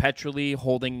think perpetually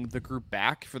holding the group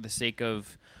back for the sake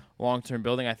of long-term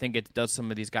building, I think it does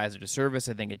some of these guys a disservice.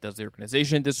 I think it does the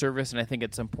organization a disservice. And I think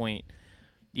at some point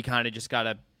you kind of just got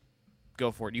to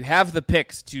go for it. You have the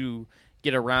picks to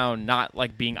get around not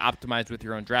like being optimized with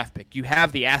your own draft pick. You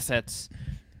have the assets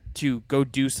to go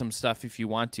do some stuff if you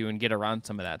want to and get around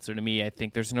some of that. So to me, I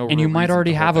think there's no. And you might reason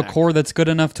already to hold have a back. core that's good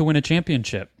enough to win a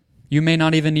championship. You may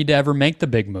not even need to ever make the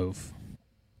big move.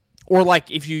 Or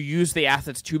like if you use the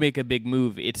assets to make a big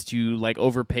move, it's to like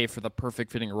overpay for the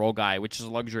perfect fitting role guy, which is a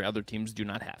luxury other teams do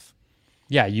not have.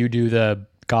 Yeah, you do the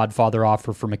Godfather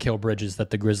offer for Mikal Bridges that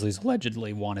the Grizzlies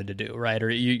allegedly wanted to do, right? Or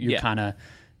you kind of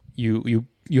you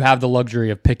have the luxury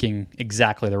of picking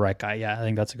exactly the right guy. Yeah, I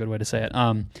think that's a good way to say it.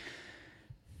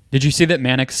 Did you see that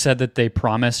Mannix said that they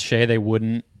promised Shea they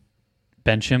wouldn't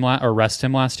bench him or rest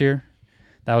him last year?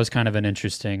 That was kind of an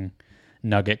interesting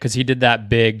nugget because he did that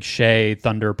big Shea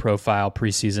Thunder profile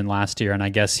preseason last year, and I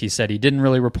guess he said he didn't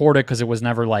really report it because it was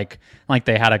never like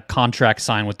they had a contract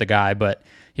signed with the guy, but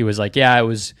he was like, yeah, it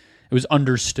was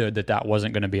understood that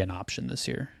wasn't going to be an option this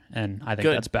year, and I think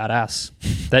that's badass.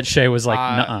 That Shea was like,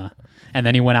 nuh-uh. And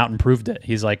then he went out and proved it.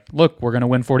 He's like, look, we're going to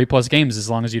win 40-plus games as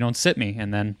long as you don't sit me,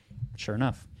 and then sure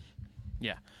enough.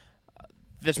 Yeah.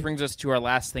 This brings us to our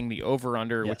last thing, the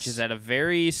over-under, which is at a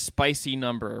very spicy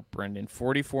number, Brendan,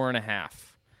 44.5.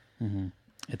 Mm-hmm.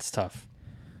 It's tough.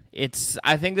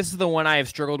 I think this is the one I have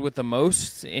struggled with the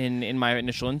most in my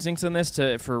initial instincts on this.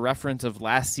 For reference of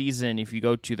last season, if you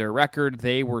go to their record,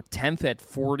 they were 10th at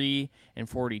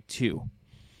 40-42.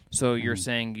 So you're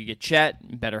saying you get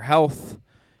Chet, better health.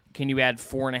 Can you add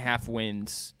 4.5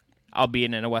 wins,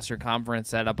 albeit in a Western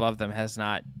Conference that above them has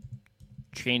not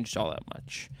changed all that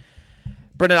much?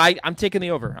 Brendan, I'm taking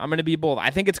the over. I'm going to be bold. I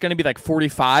think it's going to be like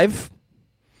 45.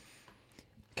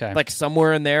 Okay. Like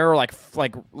somewhere in there, or like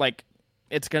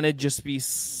it's going to just be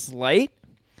slight,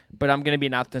 but I'm going to be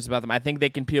an optimist about them. I think they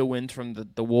can peel wins from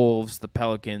the Wolves, the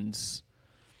Pelicans.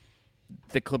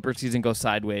 The Clippers season goes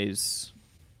sideways.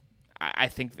 I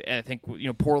think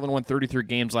Portland won 33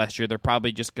 games last year. They're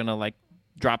probably just going to like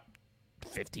drop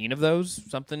 15 of those,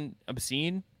 something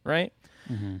obscene, right?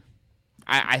 Mm-hmm.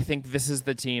 I think this is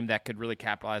the team that could really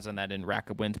capitalize on that and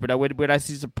rack up wins. But would I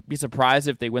be surprised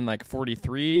if they win like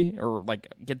 43 or like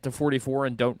get to 44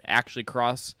 and don't actually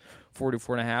cross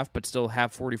 44.5, but still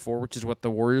have 44, which is what the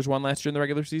Warriors won last year in the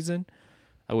regular season?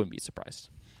 I wouldn't be surprised.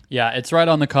 Yeah, it's right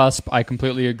on the cusp. I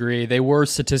completely agree. They were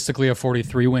statistically a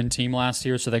 43-win team last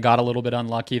year, so they got a little bit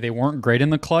unlucky. They weren't great in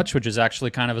the clutch, which is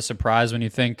actually kind of a surprise when you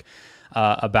think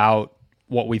about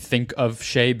what we think of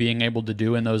Shea being able to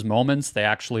do in those moments. They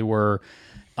actually were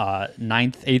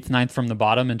ninth from the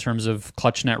bottom in terms of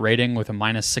clutch net rating with a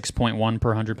minus 6.1 per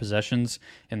 100 possessions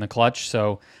in the clutch.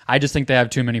 So I just think they have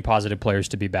too many positive players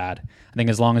to be bad. I think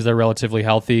as long as they're relatively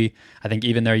healthy, I think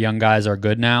even their young guys are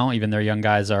good now. Even their young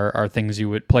guys are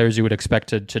players you would expect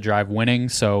to drive winning.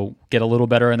 So get a little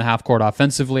better in the half court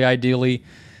offensively, ideally.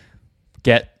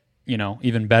 Get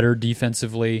even better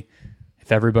defensively.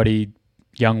 If everybody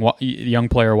young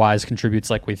player wise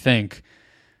contributes like we think,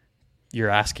 you're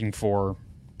asking for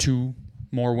 2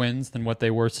 more wins than what they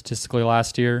were statistically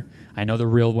last year. I know the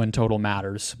real win total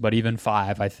matters, but even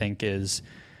 5 I think is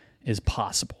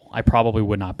possible. I probably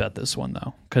would not bet this one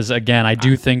though, because again, I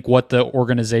do think what the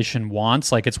organization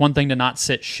wants, like it's one thing to not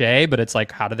sit Shea, but it's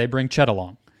like how do they bring Chet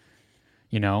along?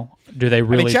 Do they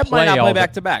really? Chet play might not play all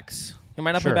back to backs. He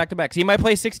might not play back to backs. He might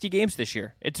play 60 games this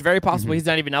year. It's very possible he's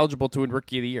not even eligible to win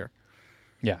Rookie of the Year.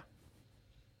 Yeah.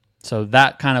 So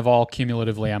that kind of all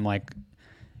cumulatively, I'm like,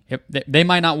 they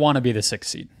might not want to be the 6th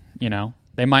seed.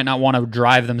 They might not want to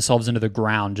drive themselves into the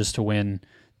ground just to win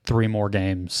 3 more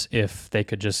games if they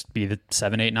could just be the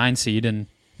 7, 8, 9 seed and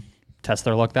test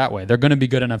their luck that way. They're going to be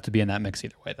good enough to be in that mix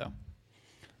either way, though.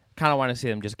 Kind of want to see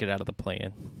them just get out of the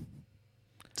play-in.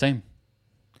 Same.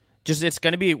 Just it's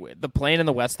going to be the play-in in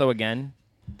the West, though. Again,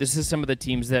 this is some of the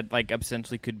teams that like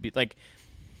essentially could be like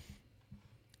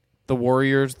the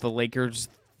Warriors, the Lakers,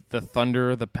 the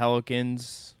Thunder, the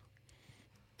Pelicans.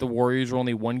 The Warriors were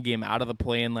only 1 game out of the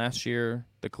play-in last year.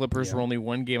 The Clippers were only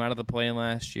 1 game out of the play-in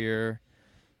last year.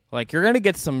 Like you're going to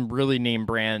get some really name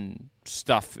brand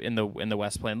stuff in the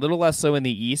West play-in. A little less so in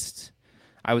the East,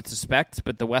 I would suspect,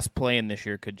 but the West play-in this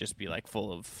year could just be like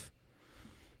full of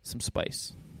some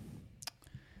spice.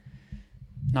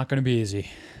 Not going to be easy,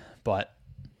 but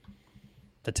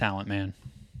the talent, man.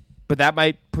 But that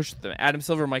might push Adam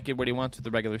Silver might get what he wants with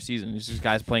the regular season. It's just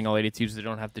guys playing all 82 so they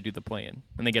don't have to do the play-in.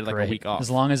 And they get like a week off.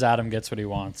 As long as Adam gets what he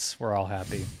wants, we're all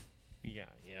happy. Yeah,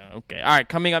 okay. All right,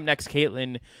 coming up next,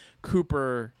 Caitlin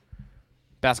Cooper,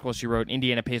 Basketball She Wrote,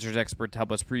 Indiana Pacers expert to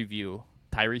help us preview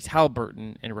Tyrese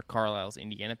Halliburton and Rick Carlisle's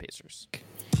Indiana Pacers.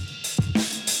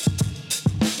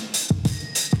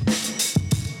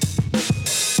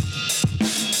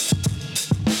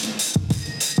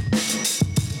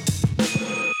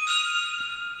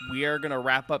 We are going to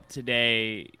wrap up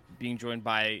today being joined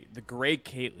by the great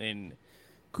Caitlin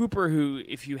Cooper, who,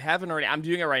 if you haven't already, I'm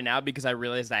doing it right now because I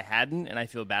realized I hadn't, and I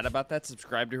feel bad about that.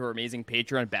 Subscribe to her amazing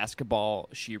Patreon, Basketball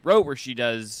She Wrote, where she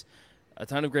does a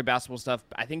ton of great basketball stuff.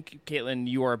 I think, Caitlin,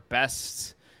 you are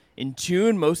most in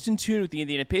tune with the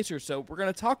Indiana Pacers, so we're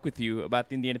going to talk with you about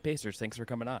the Indiana Pacers. Thanks for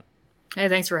coming on. Hey,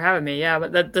 thanks for having me. Yeah,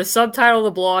 but the subtitle of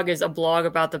the blog is a blog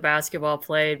about the basketball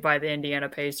played by the Indiana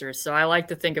Pacers. So I like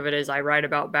to think of it as I write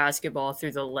about basketball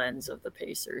through the lens of the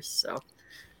Pacers. So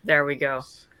there we go.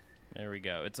 There we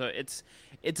go.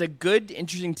 It's a good,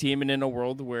 interesting team, and in a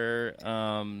world where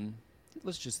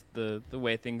let's just the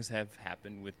way things have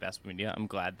happened with basketball media, I'm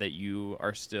glad that you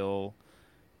are still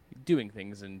doing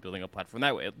things and building a platform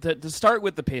that way. To start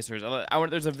with the Pacers,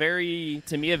 there's a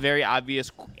very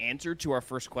obvious answer to our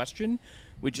first question,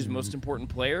 which is most important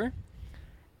player.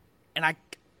 And I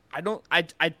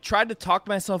tried to talk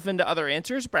myself into other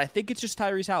answers, but I think it's just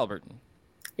Tyrese Haliburton.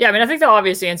 Yeah, I mean, I think the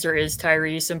obvious answer is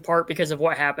Tyrese, in part because of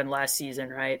what happened last season,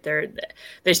 right?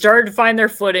 They started to find their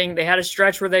footing. They had a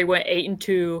stretch where they went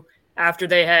 8-2 after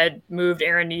they had moved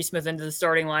Aaron Nesmith into the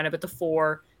starting lineup at the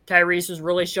 4. Tyrese was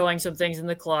really showing some things in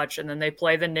the clutch, and then they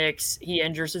play the Knicks. He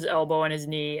injures his elbow and his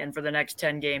knee, and for the next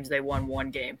 10 games, they won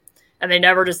 1 game. And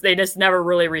they just never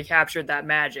really recaptured that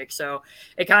magic. So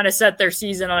it kind of set their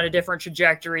season on a different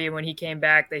trajectory. And when he came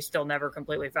back, they still never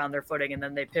completely found their footing. And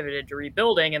then they pivoted to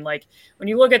rebuilding. And like, when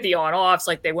you look at the on-offs,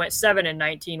 like they went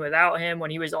 7-19 without him. When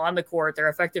he was on the court, their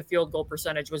effective field goal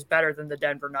percentage was better than the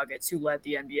Denver Nuggets, who led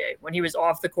the NBA. When he was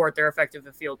off the court, their effective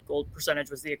field goal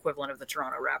percentage was the equivalent of the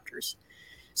Toronto Raptors.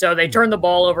 So they turned the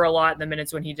ball over a lot in the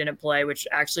minutes when he didn't play, which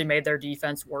actually made their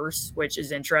defense worse, which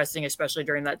is interesting, especially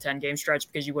during that 10-game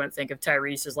stretch, because you wouldn't think of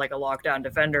Tyrese as like a lockdown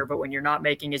defender. But when you're not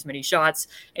making as many shots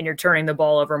and you're turning the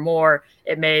ball over more,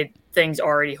 it made things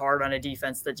already hard on a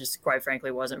defense that just, quite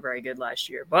frankly, wasn't very good last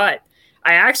year. But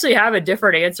I actually have a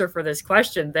different answer for this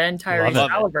question than Tyrese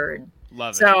Haliburton.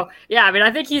 Love it. So, yeah, I mean,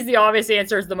 I think he's the obvious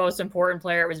answer is the most important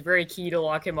player. It was very key to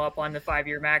lock him up on the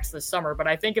 5-year max this summer. But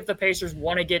I think if the Pacers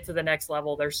want to get to the next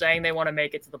level, they're saying they want to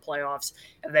make it to the playoffs.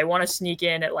 If they want to sneak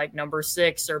in at like number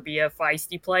 6 or be a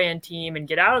feisty play-in team and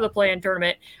get out of the play-in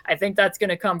tournament, I think that's going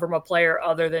to come from a player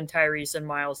other than Tyrese and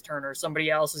Miles Turner.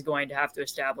 Somebody else is going to have to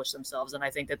establish themselves, and I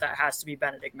think that has to be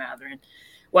Bennedict Mathurin.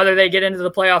 Whether they get into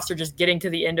the playoffs or just getting to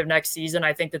the end of next season,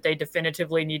 I think that they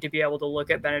definitively need to be able to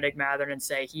look at Bennedict Mathurin and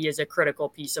say he is a critical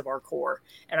piece of our core.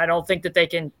 And I don't think that they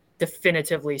can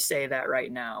definitively say that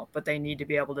right now, but they need to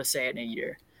be able to say it in a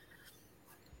year.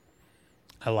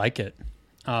 I like it.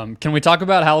 Can we talk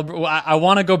about Haliburton? I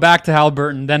want to go back to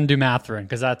Haliburton, then do Mathurin,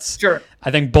 because that's sure.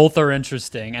 I think both are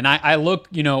interesting. And I look,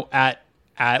 at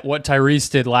what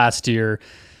Tyrese did last year.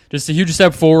 Just a huge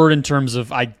step forward in terms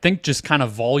of, I think, just kind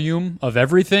of volume of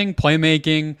everything,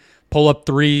 playmaking, pull-up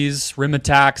threes, rim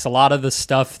attacks, a lot of the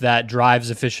stuff that drives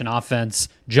efficient offense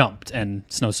jumped. And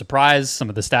it's no surprise, some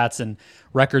of the stats and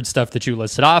record stuff that you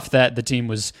listed off, that the team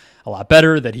was a lot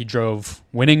better, that he drove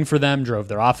winning for them, drove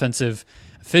their offensive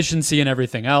efficiency and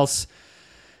everything else.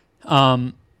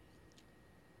 What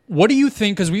do you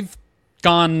think, because we've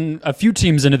gone a few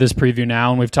teams into this preview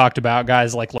now, and we've talked about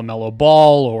guys like LaMelo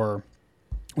Ball, or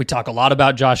we talk a lot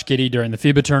about Josh Giddey during the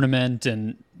FIBA tournament,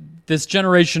 and this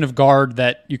generation of guard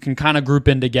that you can kind of group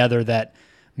in together that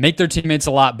make their teammates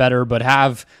a lot better, but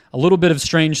have a little bit of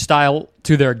strange style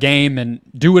to their game and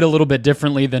do it a little bit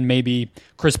differently than maybe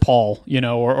Chris Paul,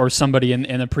 or somebody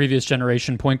in the previous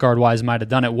generation point guard wise might have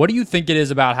done it. What do you think it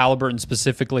is about Haliburton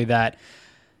specifically that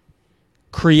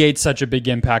create such a big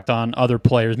impact on other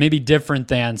players, maybe different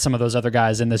than some of those other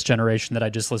guys in this generation that I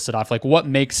just listed off? Like, what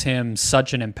makes him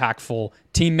such an impactful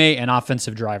teammate and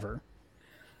offensive driver?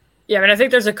 Yeah, I mean, I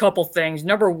think there's a couple things.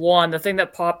 Number one, the thing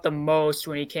that popped the most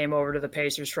when he came over to the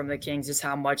Pacers from the Kings is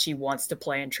how much he wants to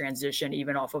play in transition,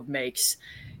 even off of makes.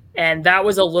 And that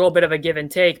was a little bit of a give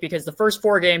and take, because the first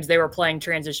 4 games they were playing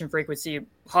transition frequency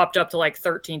hopped up to like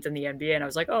 13th in the NBA. And I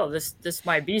was like, oh, this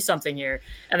might be something here.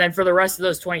 And then for the rest of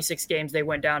those 26 games, they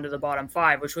went down to the bottom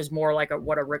 5, which was more like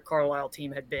what a Rick Carlisle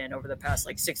team had been over the past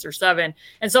like 6 or 7.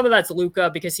 And some of that's Luka,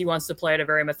 because he wants to play at a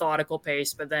very methodical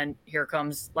pace. But then here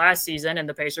comes last season, and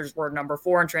the Pacers were number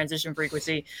 4 in transition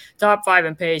frequency, top 5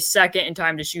 in pace, second in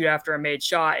time to shoot after a made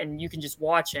shot. And you can just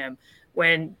watch him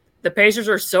when the Pacers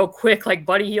are so quick. Like,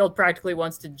 Buddy Hield practically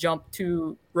wants to jump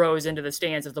 2 rows into the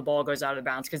stands if the ball goes out of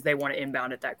bounds, because they want to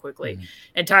inbound it that quickly. Mm-hmm.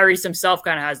 And Tyrese himself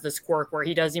kind of has this quirk where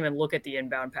he doesn't even look at the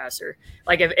inbound passer.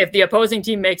 Like, if the opposing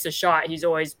team makes a shot, he's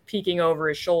always peeking over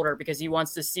his shoulder because he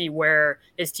wants to see where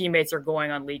his teammates are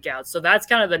going on leak outs. So that's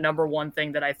kind of the number one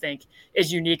thing that I think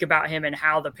is unique about him, and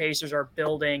how the Pacers are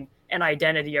building an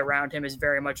identity around him is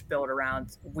very much built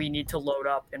around, we need to load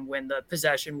up and win the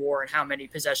possession war and how many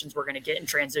possessions we're going to get in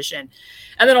transition.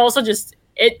 And then also just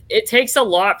it takes a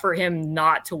lot for him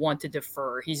not to want to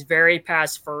defer. He's very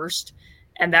pass first,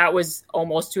 and that was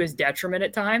almost to his detriment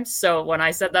at times. So when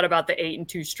I said that about the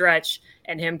 8-2 stretch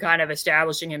and him kind of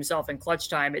establishing himself in clutch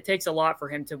time, it takes a lot for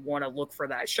him to want to look for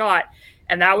that shot.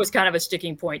 And that was kind of a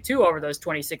sticking point too over those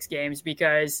 26 games,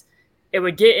 because it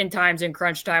would get in times in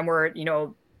crunch time where, you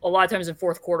know, a lot of times in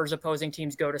fourth quarters, opposing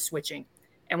teams go to switching.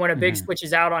 And when a big switch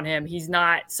is out on him, he's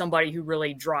not somebody who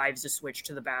really drives the switch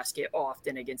to the basket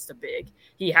often against a big.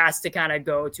 He has to kind of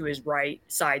go to his right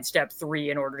side step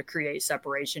three in order to create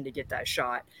separation to get that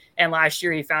shot. And last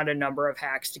year he found a number of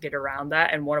hacks to get around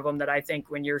that. And one of them that I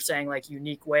think, when you're saying like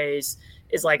unique ways,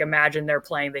 is like, imagine they're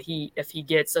playing the Heat. If he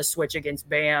gets a switch against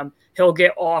Bam, he'll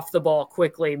get off the ball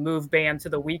quickly, move Bam to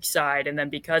the weak side. And then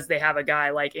because they have a guy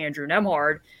like Andrew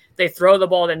Nembhard, they throw the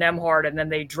ball to Nembhard and then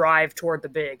they drive toward the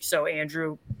big. So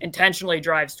Andrew intentionally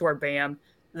drives toward Bam.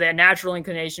 The natural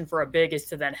inclination for a big is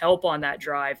to then help on that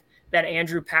drive. Then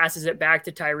Andrew passes it back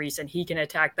to Tyrese and he can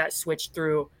attack that switch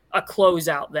through a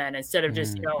closeout then, instead of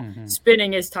just,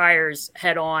 spinning his tires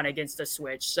head on against a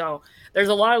switch. So there's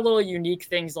a lot of little unique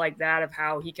things like that of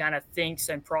how he kind of thinks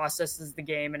and processes the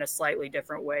game in a slightly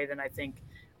different way than I think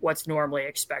what's normally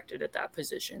expected at that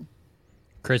position.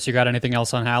 Chris, you got anything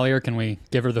else on Hallie, or can we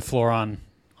give her the floor on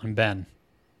Ben?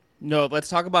 No, let's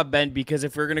talk about Ben, because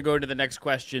if we're going to go to the next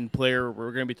question, player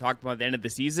we're going to be talking about at the end of the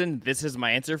season, this is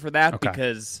my answer for that,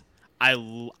 because I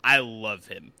love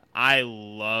him. I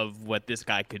love what this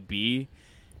guy could be.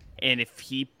 And if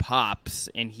he pops,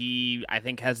 and he, I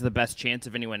think, has the best chance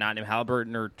of anyone not named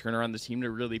Halliburton or Turner on the team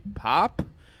to really pop,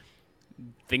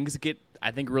 things get,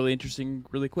 I think, really interesting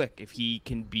really quick if he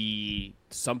can be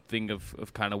something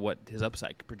of kind of what his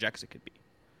upside projects it could be.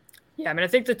 Yeah, I mean, I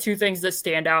think the two things that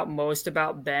stand out most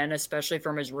about Ben, especially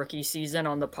from his rookie season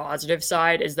on the positive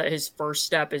side, is that his first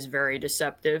step is very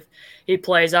deceptive. He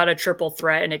plays out a triple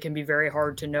threat, and it can be very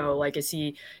hard to know. Like,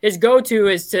 his go-to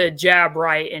is to jab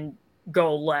right and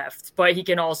go left, but he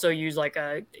can also use like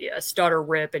a stutter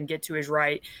rip and get to his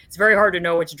right. It's very hard to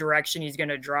know which direction he's going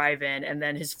to drive in, and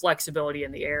then his flexibility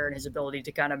in the air and his ability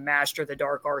to kind of master the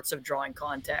dark arts of drawing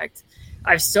contact.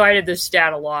 I've cited this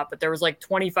stat a lot, but there was like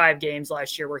 25 games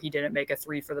last year where he didn't make a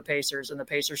three for the Pacers, and the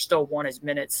Pacers still won his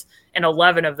minutes, and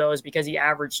 11 of those because he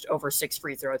averaged over 6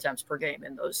 free throw attempts per game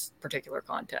in those particular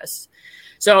contests.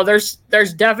 So there's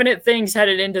definite things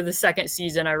headed into the second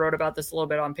season. I wrote about this a little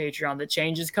bit on Patreon. The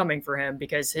change is coming for him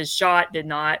because his shot did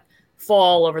not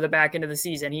fall over the back end of the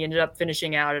season. He ended up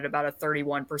finishing out at about a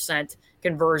 31%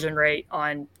 conversion rate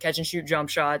on catch and shoot jump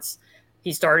shots.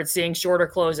 He started seeing shorter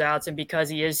closeouts, and because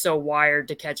he is so wired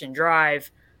to catch and drive,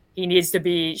 he needs to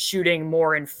be shooting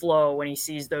more in flow when he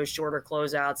sees those shorter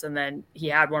closeouts. And then he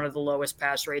had one of the lowest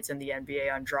pass rates in the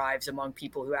NBA on drives among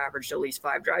people who averaged at least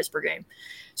 5 drives per game.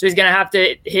 So he's going to have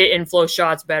to hit inflow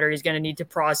shots better. He's going to need to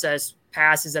process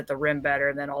passes at the rim better,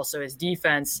 and then also his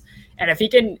defense. And if he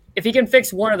can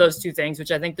fix one of those two things,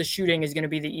 which I think the shooting is going to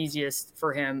be the easiest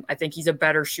for him, I think he's a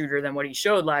better shooter than what he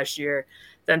showed last year,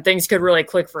 then things could really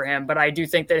click for him. But I do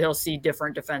think that he'll see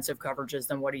different defensive coverages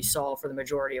than what he saw for the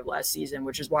majority of last season,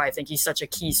 which is why I think he's such a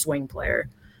key swing player.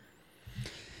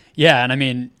 Yeah, and I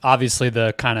mean, obviously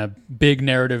the kind of big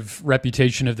narrative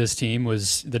reputation of this team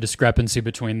was the discrepancy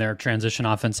between their transition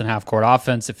offense and half-court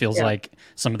offense. It feels like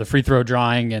some of the free throw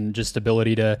drawing and just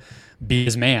ability to be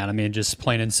his man. I mean, just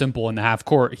plain and simple in the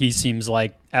half-court, he seems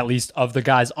like, at least of the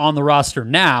guys on the roster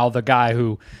now, the guy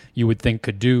who you would think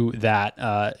could do that,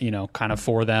 kind of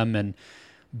for them and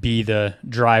be the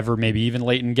driver, maybe even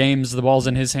late in games, the ball's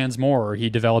in his hands more, or he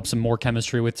develops some more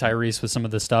chemistry with Tyrese with some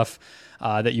of the stuff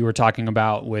that you were talking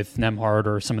about with Nembhard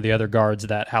or some of the other guards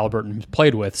that Halliburton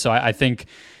played with. So I think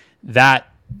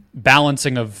that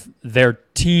balancing of their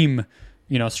team,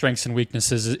 strengths and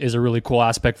weaknesses is a really cool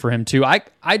aspect for him too.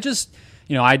 I just,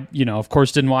 of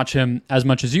course didn't watch him as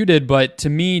much as you did, but to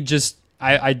me, just,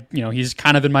 he's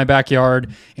kind of in my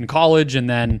backyard in college, and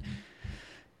then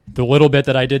the little bit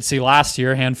that I did see last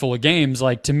year, handful of games,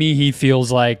 like to me, he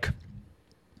feels like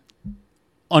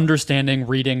understanding,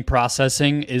 reading,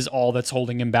 processing is all that's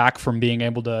holding him back from being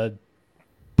able to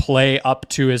play up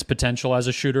to his potential as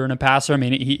a shooter and a passer. I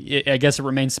mean, I guess it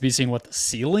remains to be seen what the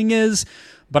ceiling is,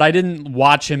 but I didn't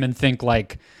watch him and think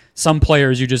like some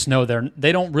players, you just know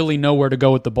they don't really know where to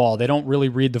go with the ball. They don't really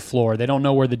read the floor. They don't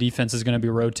know where the defense is going to be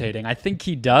rotating. I think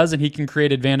he does, and he can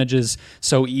create advantages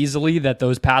so easily that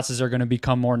those passes are going to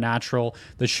become more natural.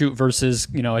 The shoot versus,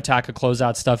 attack a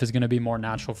closeout stuff is going to be more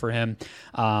natural for him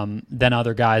than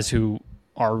other guys who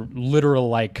are literal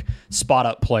like spot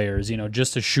up players,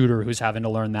 just a shooter who's having to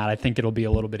learn that. I think it'll be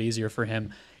a little bit easier for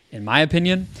him, in my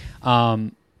opinion.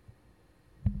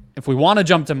 if we want to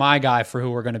jump to my guy for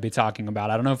who we're going to be talking about,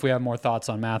 I don't know if we have more thoughts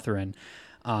on Mathurin,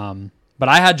 but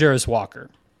I had Jarace Walker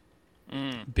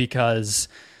because,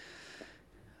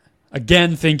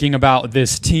 again, thinking about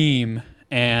this team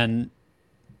and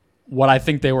what I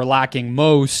think they were lacking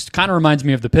most kind of reminds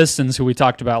me of the Pistons, who we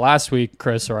talked about last week,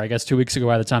 Chris, or I guess 2 weeks ago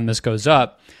by the time this goes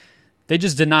up. They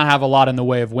just did not have a lot in the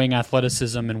way of wing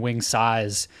athleticism and wing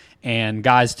size and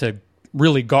guys to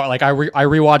really guard. Like I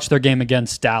rewatched their game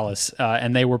against Dallas,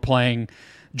 and they were playing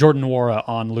Jordan Nwora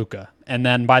on Luka. And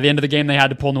then by the end of the game, they had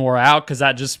to pull Nwora out because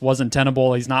that just wasn't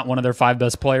tenable. He's not one of their 5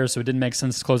 best players, so it didn't make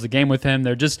sense to close the game with him.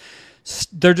 They're just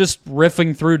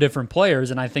riffing through different players,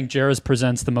 and I think Jarace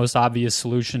presents the most obvious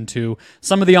solution to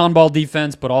some of the on-ball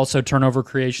defense, but also turnover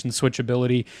creation,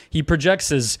 switchability. He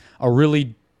projects as a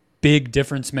really big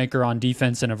difference maker on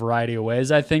defense in a variety of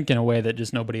ways, I think, in a way that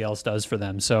just nobody else does for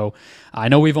them. So I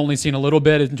know we've only seen a little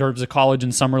bit in terms of college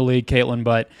and summer league, Caitlin,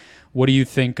 but what do you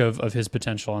think of his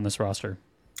potential on this roster?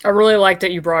 I really like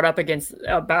that you brought up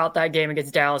about that game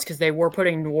against Dallas, because they were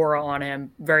putting Nwora on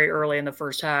him very early in the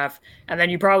first half. And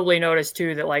then you probably noticed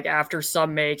too that like after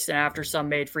some makes and after some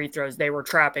made free throws, they were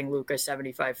trapping Luka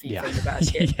 75 feet from the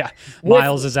basket.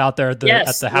 Miles is out there at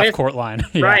the half court line.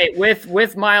 Right.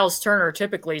 With Miles Turner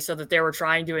typically, so that they were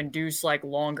trying to induce like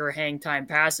longer hang time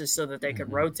passes so that they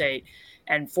could rotate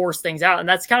and force things out. And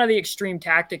that's kind of the extreme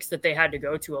tactics that they had to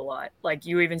go to a lot. Like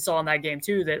you even saw in that game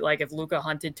too, that like if Luka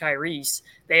hunted Tyrese,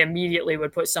 they immediately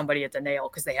would put somebody at the nail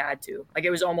because they had to. Like it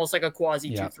was almost like a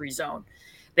quasi 2-3 zone.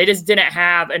 They just didn't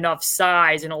have enough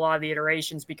size in a lot of the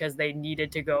iterations because they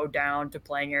needed to go down to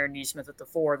playing Aaron Nesmith at the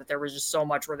 4, that there was just so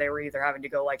much where they were either having to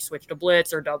go like switch to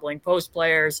blitz or doubling post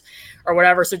players or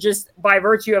whatever. So just by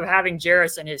virtue of having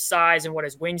Jarace and his size and what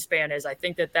his wingspan is, I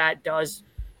think that does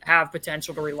have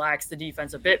potential to relax the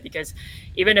defense a bit, because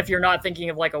even if you're not thinking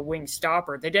of like a wing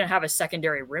stopper, they didn't have a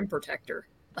secondary rim protector.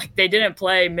 Like they didn't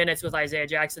play minutes with Isaiah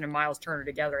Jackson and Miles Turner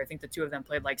together. I think the two of them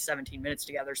played like 17 minutes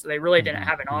together. So they really didn't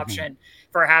have an option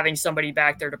for having somebody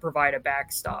back there to provide a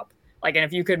backstop. Like, and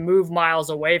if you could move Miles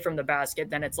away from the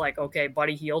basket, then it's like, okay,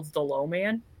 Buddy Hield's the low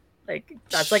man. Like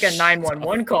that's like a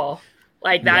 911 call.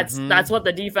 Like that's what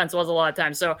the defense was a lot of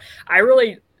times. So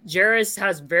Jarace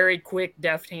has very quick,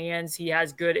 deft hands. He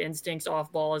has good instincts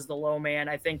off ball as the low man.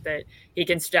 I think that he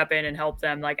can step in and help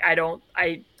them. Like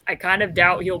I kind of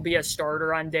doubt he'll be a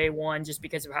starter on day one just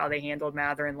because of how they handled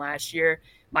Mathurin last year.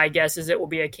 My guess is it will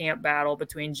be a camp battle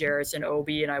between Jarace and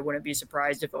Obi, and I wouldn't be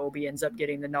surprised if Obi ends up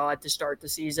getting the nod to start the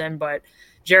season. But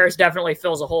Jarace definitely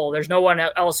fills a hole. There's no one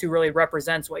else who really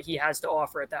represents what he has to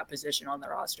offer at that position on the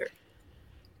roster.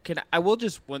 This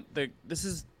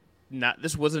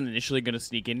wasn't initially going to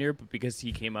sneak in here, but because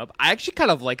he came up, I actually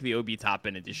kind of like the Obi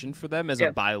Toppin addition for them as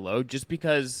a buy low, just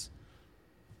because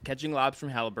catching lobs from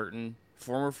Halliburton,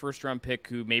 former first-round pick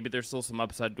who maybe there's still some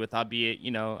upside with, albeit,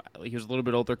 he was a little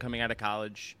bit older coming out of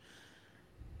college.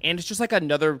 And it's just like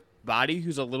another body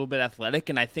who's a little bit athletic,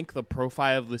 and I think the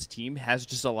profile of this team has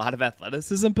just a lot of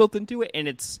athleticism built into it, and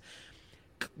it's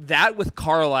that with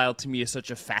Carlisle to me is such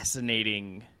a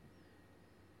fascinating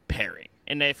pairing.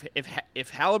 And if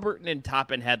Halliburton and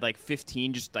Toppin had like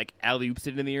 15 just like alley-oops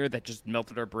in the air that just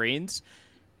melted our brains,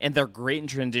 and they're great in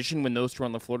transition when those two are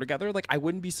on the floor together, like I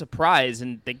wouldn't be surprised,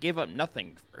 and they gave up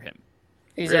nothing for him.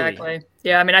 Exactly. Really.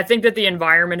 Yeah, I mean, I think that the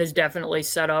environment is definitely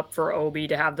set up for Obi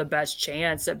to have the best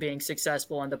chance at being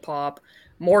successful in the pop,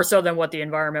 more so than what the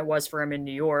environment was for him in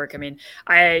New York. I mean,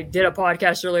 I did a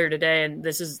podcast earlier today, and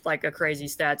this is like a crazy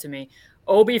stat to me.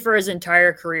 Obi, for his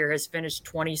entire career, has finished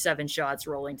 27 shots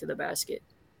rolling to the basket.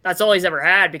 That's all he's ever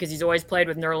had, because he's always played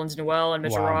with Nerlens Noel and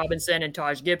Mitchell Robinson and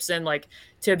Taj Gibson. Like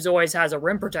Tibbs always has a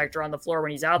rim protector on the floor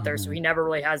when he's out there, so he never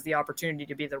really has the opportunity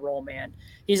to be the role man.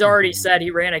 He's already said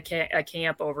he ran a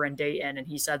camp over in Dayton, and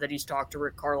he said that he's talked to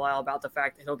Rick Carlisle about the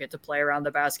fact that he'll get to play around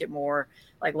the basket more.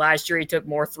 Like last year, he took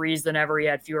more threes than ever. He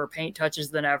had fewer paint touches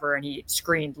than ever, and he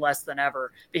screened less than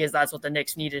ever because that's what the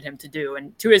Knicks needed him to do.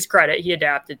 And to his credit, he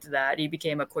adapted to that. He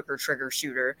became a quicker trigger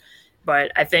shooter.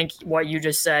 But I think what you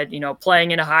just said,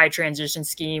 playing in a high transition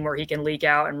scheme where he can leak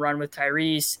out and run with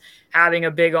Tyrese, having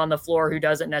a big on the floor who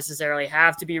doesn't necessarily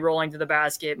have to be rolling to the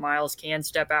basket. Miles can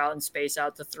step out and space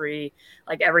out to 3.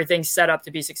 Like everything's set up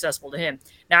to be successful to him.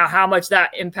 Now, how much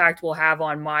that impact will have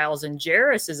on Miles and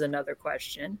Jarace is another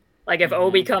question. Like if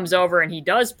Obi comes over and he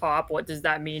does pop, what does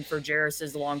that mean for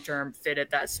Jarace's long-term fit at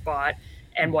that spot?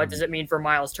 And what does it mean for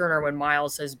Miles Turner when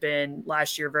Miles has been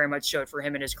last year very much showed for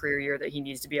him in his career year that he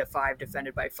needs to be a 5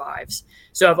 defended by 5s.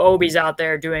 So if Obi's out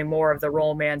there doing more of the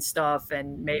roll man stuff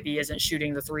and maybe isn't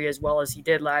shooting the 3 as well as he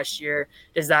did last year,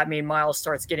 does that mean Miles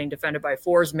starts getting defended by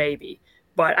 4s? Maybe.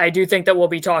 But I do think that we'll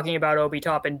be talking about Obi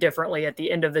Toppin differently at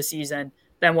the end of the season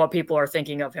than what people are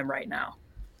thinking of him right now.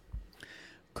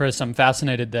 Chris, I'm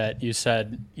fascinated that you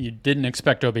said you didn't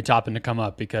expect Obi Toppin to come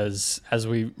up, because as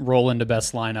we roll into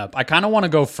best lineup, I kind of want to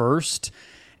go first,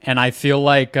 and I feel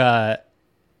like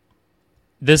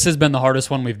this has been the hardest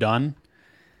one we've done.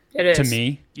 It is. To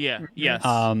me. Yeah. Yes.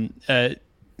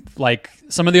 Like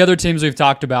some of the other teams we've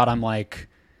talked about, I'm like,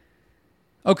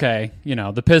 okay,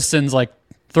 the Pistons, like,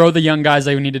 throw the young guys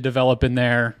they need to develop in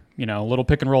there. A little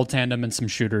pick and roll tandem and some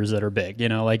shooters that are big.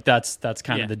 Like that's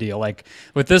kind of the deal. Like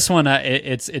with this one,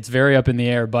 it's very up in the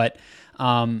air. But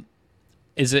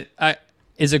is it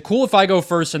cool if I go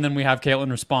first and then we have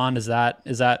Caitlin respond? Does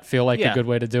that feel like a good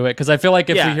way to do it? Because I feel like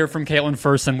if we hear from Caitlin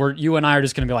first, then you and I are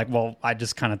just going to be like, well, I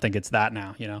just kind of think it's that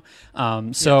now.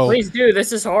 So please do.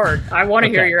 This is hard. I want to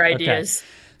hear your ideas. Okay.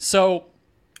 So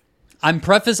I'll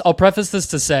preface this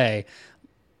to say,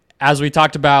 as we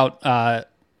talked about,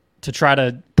 to try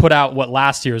to put out what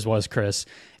last year's was, Chris,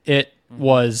 it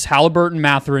was Halliburton,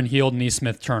 Mathurin, Hield,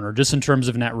 Nesmith, Turner, just in terms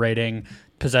of net rating,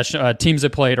 possession, teams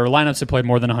that played or lineups that played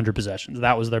more than 100 possessions.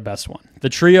 That was their best one. The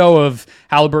trio of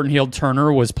Halliburton, Hield,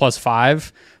 Turner was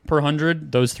 +5 per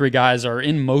 100. Those three guys are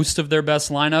in most of their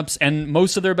best lineups, and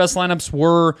most of their best lineups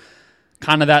were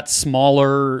kind of that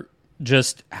smaller,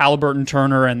 just Halliburton,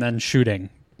 Turner, and then shooting,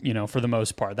 for the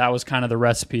most part. That was kind of the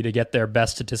recipe to get their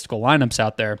best statistical lineups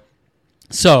out there.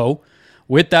 So,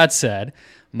 with that said,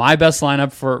 my best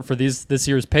lineup for this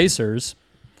year's Pacers,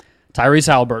 Tyrese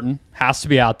Halliburton has to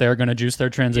be out there, going to juice their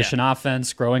transition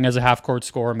offense, growing as a half-court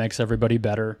scorer, makes everybody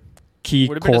better. Key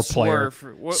core player.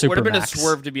 Would have been a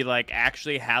swerve to be like,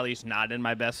 actually, Hallie's not in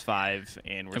my best 5,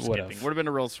 and we're skipping. Would have been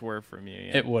a real swerve from you.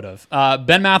 Yeah. It would have.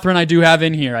 Ben Mathurin I do have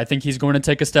in here. I think he's going to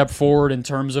take a step forward in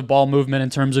terms of ball movement, in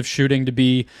terms of shooting, to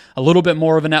be a little bit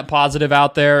more of a net positive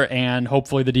out there, and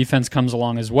hopefully the defense comes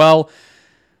along as well.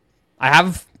 I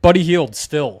have Buddy Hield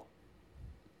still.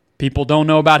 People don't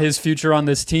know about his future on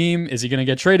this team. Is he going to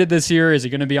get traded this year? Is he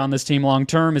going to be on this team long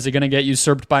term? Is he going to get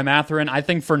usurped by Mathurin? I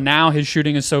think for now his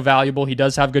shooting is so valuable. He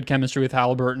does have good chemistry with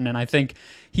Halliburton, and I think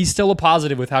he's still a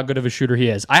positive with how good of a shooter he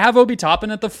is. I have Obi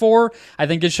Toppin at the 4. I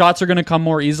think his shots are going to come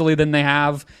more easily than they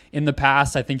have in the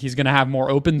past. I think he's going to have more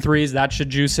open threes. That should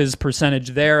juice his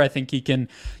percentage there. I think he can,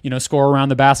 score around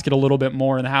the basket a little bit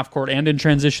more in the half court and in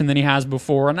transition than he has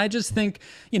before. And I just think,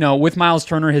 with Miles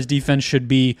Turner, his defense should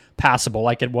be passable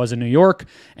like it was in New York.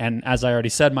 And as I already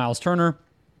said, Miles Turner,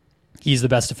 he's the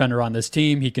best defender on this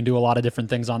team. He can do a lot of different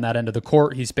things on that end of the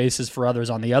court. He spaces for others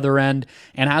on the other end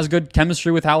and has good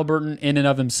chemistry with Halliburton in and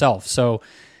of himself. So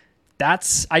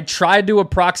I tried to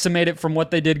approximate it from what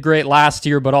they did great last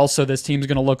year, but also this team's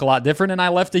going to look a lot different, and I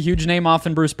left a huge name off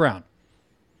in Bruce Brown.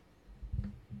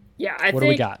 Yeah, what do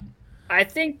we got? I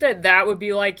think that would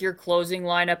be like your closing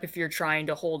lineup if you're trying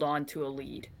to hold on to a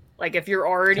lead. Like if you're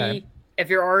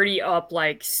already up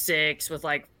like 6 with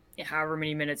like however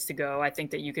many minutes to go, I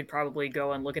think that you could probably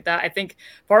go and look at that. I think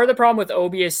part of the problem with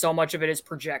Obi is so much of it is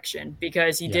projection,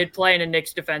 because he did play in a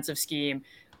Knicks defensive scheme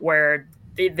where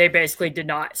they basically did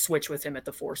not switch with him at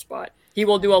the 4 spot. He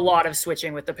will do a lot of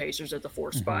switching with the Pacers at the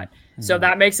 4 spot. So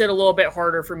that makes it a little bit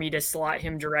harder for me to slot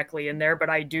him directly in there. But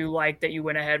I do like that you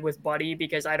went ahead with Buddy,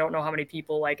 because I don't know how many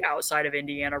people like outside of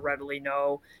Indiana readily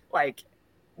know like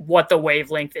what the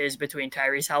wavelength is between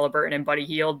Tyrese Halliburton and Buddy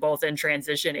Hield, both in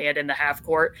transition and in the half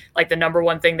court. Like the number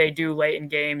one thing they do late in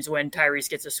games when Tyrese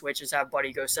gets a switch is have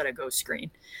Buddy go set a ghost screen.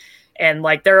 And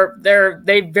like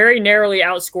they very narrowly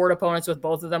outscored opponents with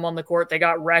both of them on the court. They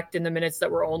got wrecked in the minutes that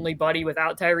were only Buddy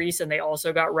without Tyrese, and they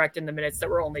also got wrecked in the minutes that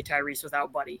were only Tyrese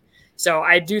without Buddy. So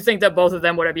I do think that both of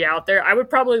them would be out there. I would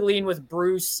probably lean with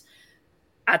Bruce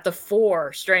at the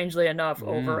 4, strangely enough,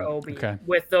 over Obi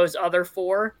with those other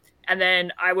 4. And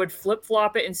then I would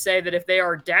flip-flop it and say that if they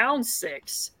are down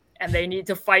 6 and they need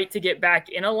to fight to get back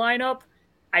in a lineup,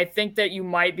 I think that you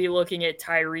might be looking at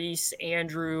Tyrese,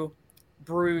 Andrew,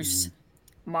 Bruce,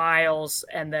 Miles,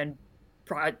 and then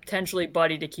potentially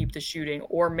Buddy to keep the shooting.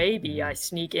 Or maybe I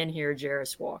sneak in here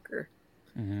Jarris Walker.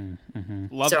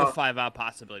 Love the 5-out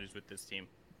possibilities with this team.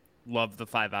 Love the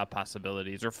 5-out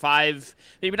possibilities. Or 5,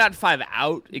 maybe not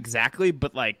 5-out exactly,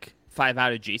 but like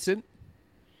 5-out adjacent.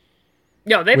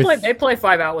 No, they play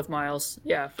 5-out with Miles.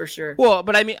 Yeah, for sure. Well,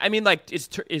 but I mean, like,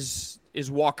 is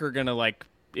Walker gonna like,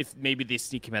 if maybe they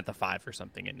sneak him at the 5 or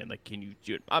something, and then like, can you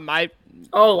do it? Playing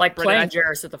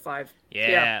Jarris at the 5.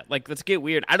 Yeah, like let's get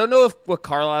weird. I don't know what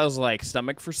Carlisle's like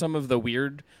stomach for some of the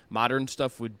weird modern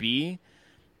stuff would be.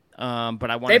 But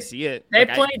I want to see it. They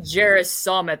played Jarris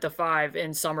some at the 5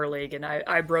 in Summer League, and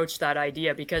I broached that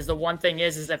idea because the one thing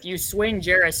is if you swing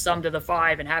Jarris some to the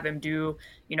 5 and have him do,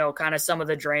 kind of some of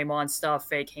the Draymond stuff,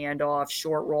 fake handoff,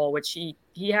 short roll, which he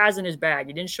he has in his bag.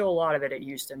 He didn't show a lot of it at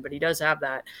Houston, but he does have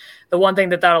that. The one thing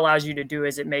that allows you to do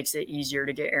is it makes it easier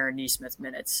to get Aaron Nesmith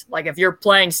minutes. Like if you're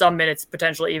playing some minutes,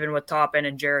 potentially even with Toppin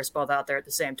and Jarris both out there at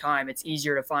the same time, it's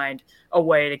easier to find a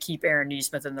way to keep Aaron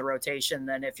Nesmith in the rotation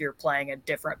than if you're playing a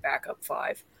different backup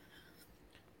five.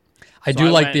 I do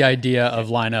like the idea of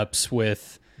lineups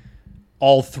with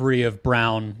all three of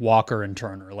Brown, Walker, and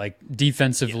Turner. Like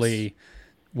defensively,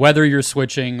 whether you're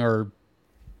switching or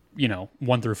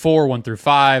 1 through 4, 1 through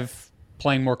 5,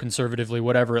 playing more conservatively,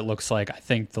 whatever it looks like, I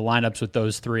think the lineups with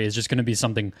those three is just going to be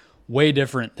something way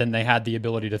different than they had the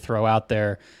ability to throw out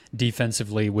there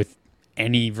defensively with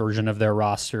any version of their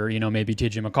roster. Maybe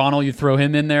TJ McConnell, you throw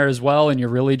him in there as well, and you're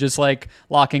really just like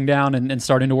locking down and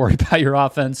starting to worry about your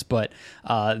offense. But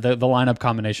the lineup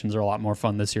combinations are a lot more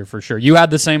fun this year for sure. You had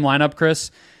the same lineup,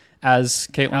 Chris, as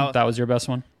Caitlin. That was your best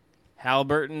one?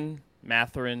 Halliburton,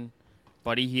 Mathurin,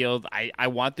 Buddy Hield. I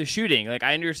want the shooting. Like,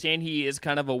 I understand he is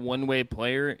kind of a one-way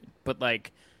player, but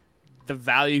like the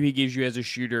value he gives you as a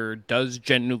shooter does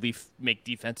genuinely make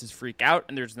defenses freak out,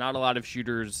 and there's not a lot of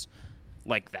shooters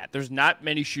like that. There's not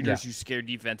many shooters who scare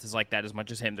defenses like that as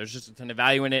much as him. There's just a ton of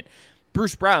value in it.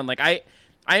 Bruce Brown, like I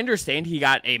understand he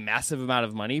got a massive amount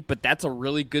of money, but that's a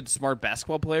really good, smart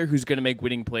basketball player who's going to make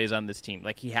winning plays on this team.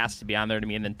 Like, he has to be on there to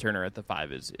me, and then Turner at the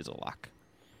 5 is a lock.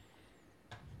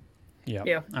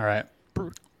 Yeah. All right.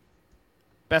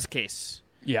 Best case.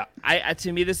 Yeah.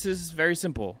 To me, this is very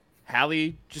simple.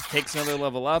 Hallie just takes another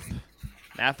level up.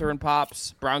 Mathurin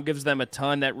pops. Brown gives them a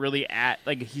ton that really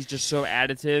he's just so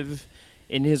additive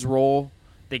in his role.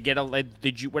 They get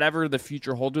whatever the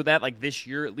future holds with that. Like this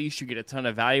year, at least, you get a ton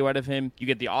of value out of him. You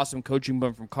get the awesome coaching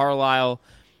bump from Carlisle,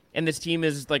 and this team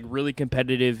is like really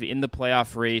competitive in the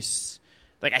playoff race.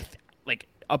 Like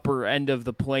upper end of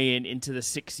the play-in into the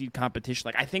 6 seed competition.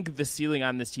 Like I think the ceiling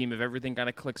on this team, if everything kind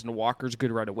of clicks and Walker's good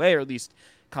right away, or at least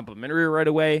complimentary right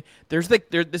away,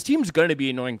 this team's going to be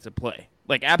annoying to play.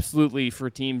 Like, absolutely, for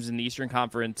teams in the Eastern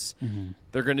Conference,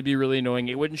 they're going to be really annoying.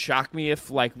 It wouldn't shock me if,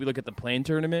 like, we look at the play-in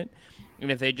tournament, and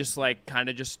if they just, like, kind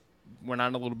of just went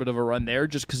on a little bit of a run there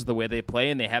just because of the way they play,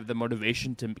 and they have the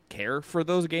motivation to care for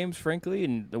those games, frankly,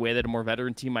 in the way that a more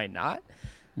veteran team might not.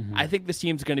 I think this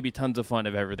team's going to be tons of fun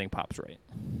if everything pops right.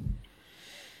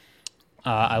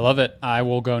 I love it. I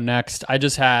will go next. I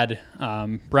just had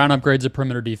Brown upgrades of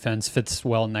perimeter defense, fits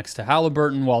well next to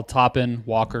Halliburton, while Toppin,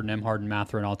 Walker, Nembhard, and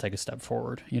Mathurin all take a step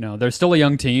forward. They're still a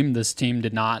young team. This team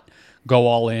did not go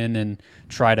all in and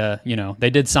try to, they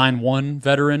did sign one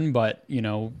veteran, but,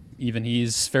 even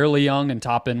he's fairly young, and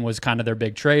Toppin was kind of their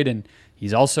big trade, and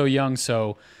he's also young,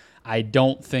 so I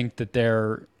don't think that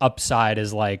their upside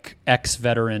is like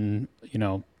ex-veteran,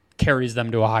 carries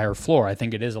them to a higher floor. I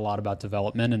think it is a lot about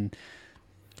development, and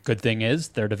good thing is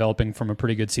they're developing from a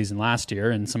pretty good season last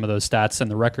year, and some of those stats and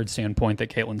the record standpoint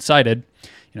that Caitlin cited,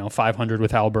 500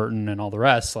 with Halliburton and all the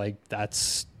rest, like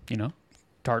that's,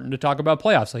 starting to talk about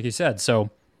playoffs, like you said. So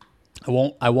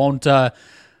I won't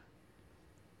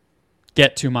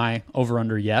get to my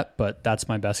over-under yet, but that's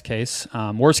my best case.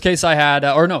 Worst case I had,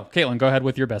 Caitlin, go ahead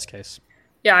with your best case.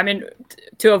 Yeah, I mean,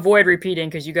 to avoid repeating,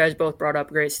 because you guys both brought up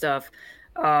great stuff,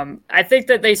 I think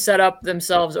that they set up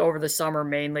themselves over the summer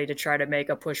mainly to try to make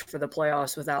a push for the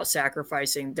playoffs without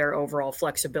sacrificing their overall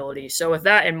flexibility. So with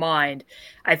that in mind,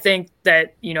 I think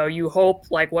that, you hope,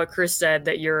 like what Chris said,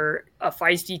 that you're a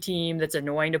feisty team that's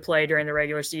annoying to play during the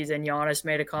regular season. Giannis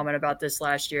made a comment about this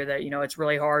last year that, it's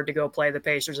really hard to go play the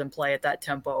Pacers and play at that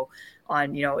tempo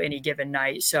on, any given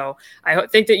night. So I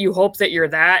think that you hope that you're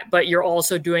that, but you're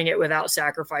also doing it without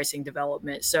sacrificing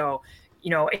development. So,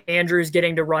 Andrew's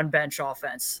getting to run bench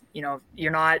offense.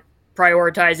 You're not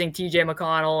prioritizing TJ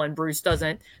McConnell, and Bruce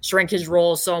doesn't shrink his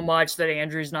role so much that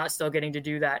Andrew's not still getting to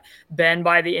do that. Ben,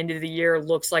 by the end of the year,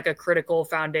 looks like a critical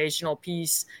foundational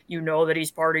piece. That he's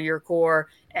part of your core.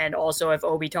 And also if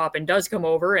Obi Toppin does come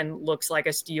over and looks like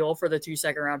a steal for the 2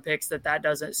 second-round picks, that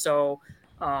doesn't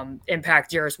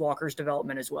impact Jarris Walker's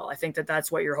development as well. I think that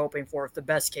that's what you're hoping for if the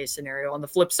best case scenario. On the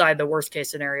flip side, the worst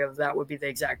case scenario of that would be the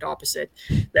exact opposite.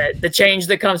 That the change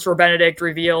that comes for Benedict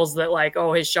reveals that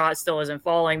his shot still isn't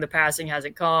falling. The passing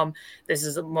hasn't come. This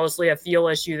is mostly a feel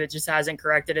issue that just hasn't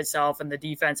corrected itself, and the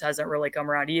defense hasn't really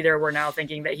come around either. We're now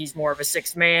thinking that he's more of a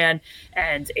sixth man,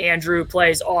 and Andrew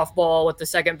plays off ball with the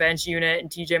second bench unit, and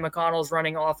TJ McConnell's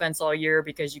running offense all year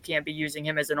because you can't be using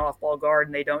him as an off ball guard,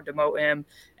 and they don't demote him.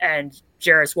 And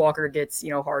Jarris Walker gets,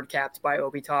 hard capped by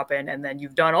Obi Toppin, and then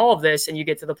you've done all of this and you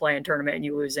get to the play-in tournament and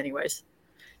you lose anyways.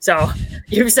 So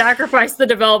you've sacrificed the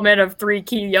development of 3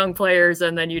 key young players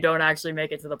and then you don't actually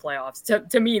make it to the playoffs.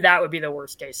 To me, that would be the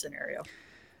worst case scenario.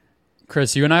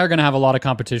 Chris, you and I are going to have a lot of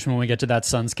competition when we get to that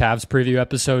Suns Cavs preview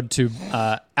episode to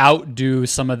outdo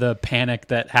some of the panic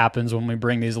that happens when we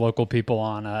bring these local people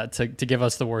on to give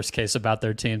us the worst case about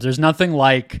their teams. There's nothing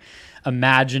like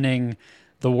imagining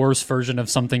the worst version of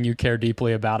something you care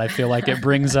deeply about. I feel like it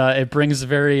brings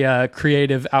very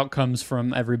creative outcomes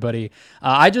from everybody.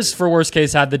 I just, for worst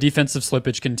case, had the defensive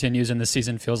slippage continues and the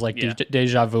season feels like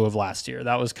deja vu of last year.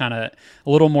 That was kind of a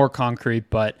little more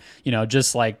concrete, but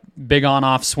just like big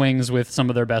on-off swings with some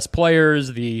of their best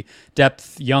players. The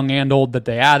depth, young and old, that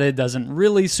they added doesn't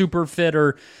really super fit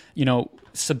or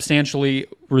substantially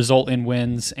result in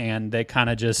wins, and they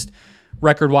kind of just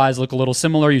record-wise look a little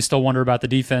similar. You still wonder about the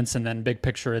defense, and then big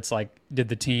picture, it's like, did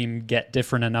the team get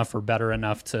different enough or better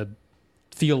enough to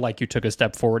feel like you took a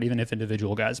step forward, even if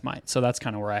individual guys might? So that's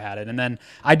kind of where I had it. And then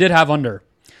I did have under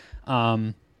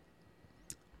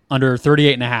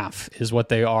 38.5 is what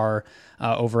they are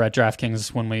over at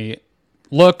DraftKings. When we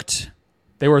looked,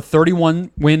 they were a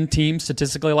 31-win team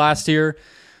statistically last year,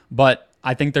 but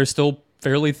I think they're still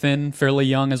fairly thin, fairly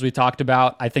young, as we talked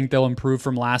about. I think they'll improve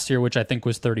from last year, which I think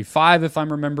was 35, if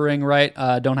I'm remembering right.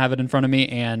 Don't have it in front of me.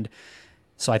 And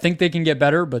so I think they can get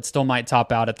better, but still might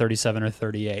top out at 37 or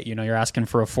 38. You're asking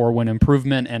for a 4-win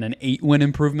improvement and an 8-win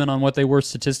improvement on what they were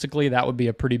statistically. That would be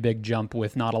a pretty big jump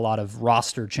with not a lot of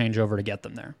roster changeover to get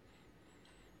them there.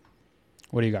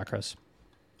 What do you got, Chris?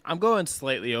 I'm going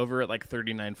slightly over at like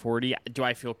 39-40. Do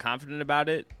I feel confident about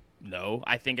it? No,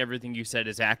 I think everything you said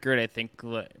is accurate. I think,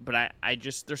 but I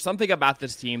just, there's something about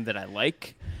this team that I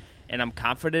like, and I'm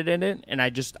confident in it. And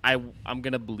I'm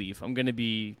gonna believe. I'm gonna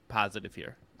be positive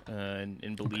here,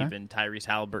 and believe in Tyrese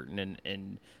Halliburton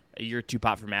and a year 2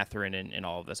 pop for Mathurin and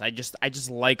all of this. I just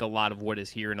like a lot of what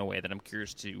is here in a way that I'm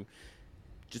curious to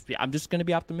just be. I'm just gonna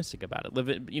be optimistic about it. Live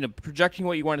it, projecting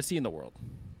what you want to see in the world.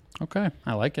 Okay,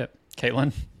 I like it,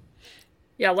 Caitlin.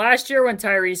 Yeah, last year when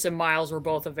Tyrese and Miles were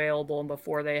both available and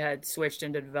before they had switched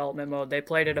into development mode, they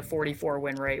played at a 44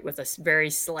 win rate with a very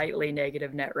slightly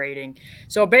negative net rating.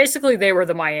 So basically they were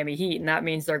the Miami Heat, and that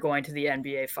means they're going to the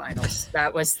NBA Finals.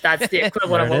 That's the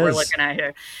equivalent of what we're looking at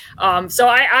here. So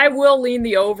I will lean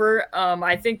the over.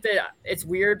 I think that it's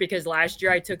weird because last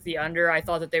year I took the under. I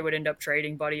thought that they would end up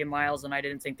trading Buddy and Miles, and I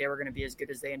didn't think they were going to be as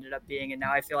good as they ended up being. And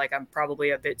now I feel like I'm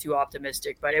probably a bit too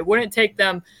optimistic, but it wouldn't take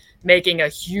them making a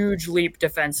huge leap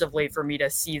defensively for me to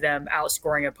see them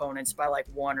outscoring opponents by like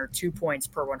 1 or 2 points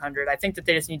per 100. I think that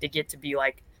they just need to get to be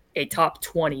like a top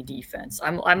 20 defense.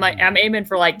 I'm aiming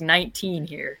for like 19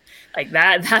 here. Like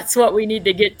that's what we need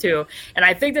to get to. And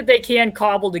I think that they can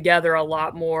cobble together a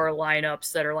lot more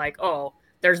lineups that are like, oh,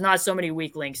 there's not so many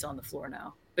weak links on the floor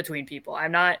now between people. I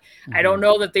don't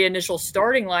know that the initial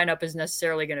starting lineup is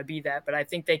necessarily going to be that, but I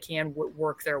think they can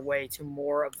work their way to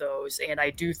more of those. And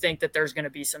I do think that there's going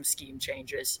to be some scheme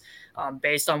changes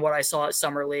based on what I saw at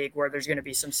Summer League, where there's going to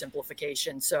be some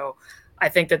simplification. So I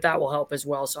think that will help as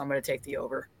well. So I'm going to take the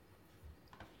over.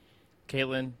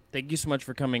 Caitlin, thank you so much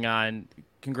for coming on.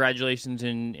 Congratulations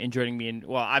in joining me.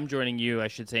 I'm joining you, I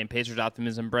should say, in Pacers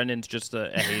optimism. Brendan's just a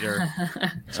hater.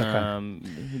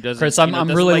 Chris, I'm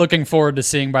really looking forward to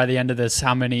seeing by the end of this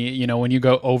how many, when you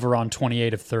go over on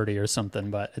 28 of 30 or something,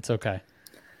 but it's okay.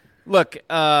 Look,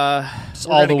 it's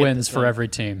all the wins for every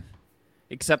team.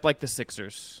 Except like the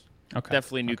Sixers. Okay.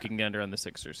 Definitely nuking under on the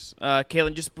Sixers.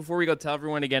 Caitlin, just before we go, tell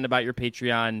everyone again about your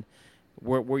Patreon,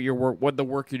 what the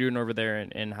work you're doing over there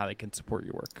and how they can support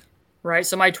your work. Right.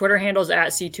 So my Twitter handle is at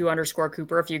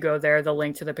C2_Cooper. If you go there, the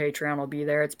link to the Patreon will be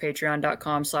there. It's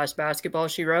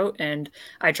patreon.com/basketballshewrote. And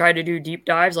I try to do deep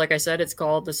dives. Like I said,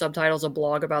 the subtitle's a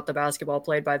blog about the basketball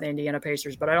played by the Indiana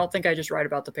Pacers. But I don't think I just write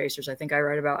about the Pacers. I think I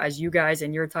write about, as you guys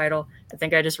in your title, I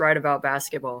think I just write about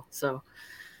basketball. So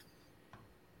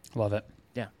love it.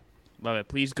 Yeah. Love it.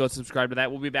 Please go subscribe to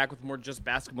that. We'll be back with more Just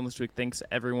Basketball this week. Thanks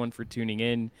everyone for tuning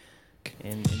in,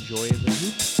 and enjoy the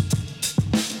hoops.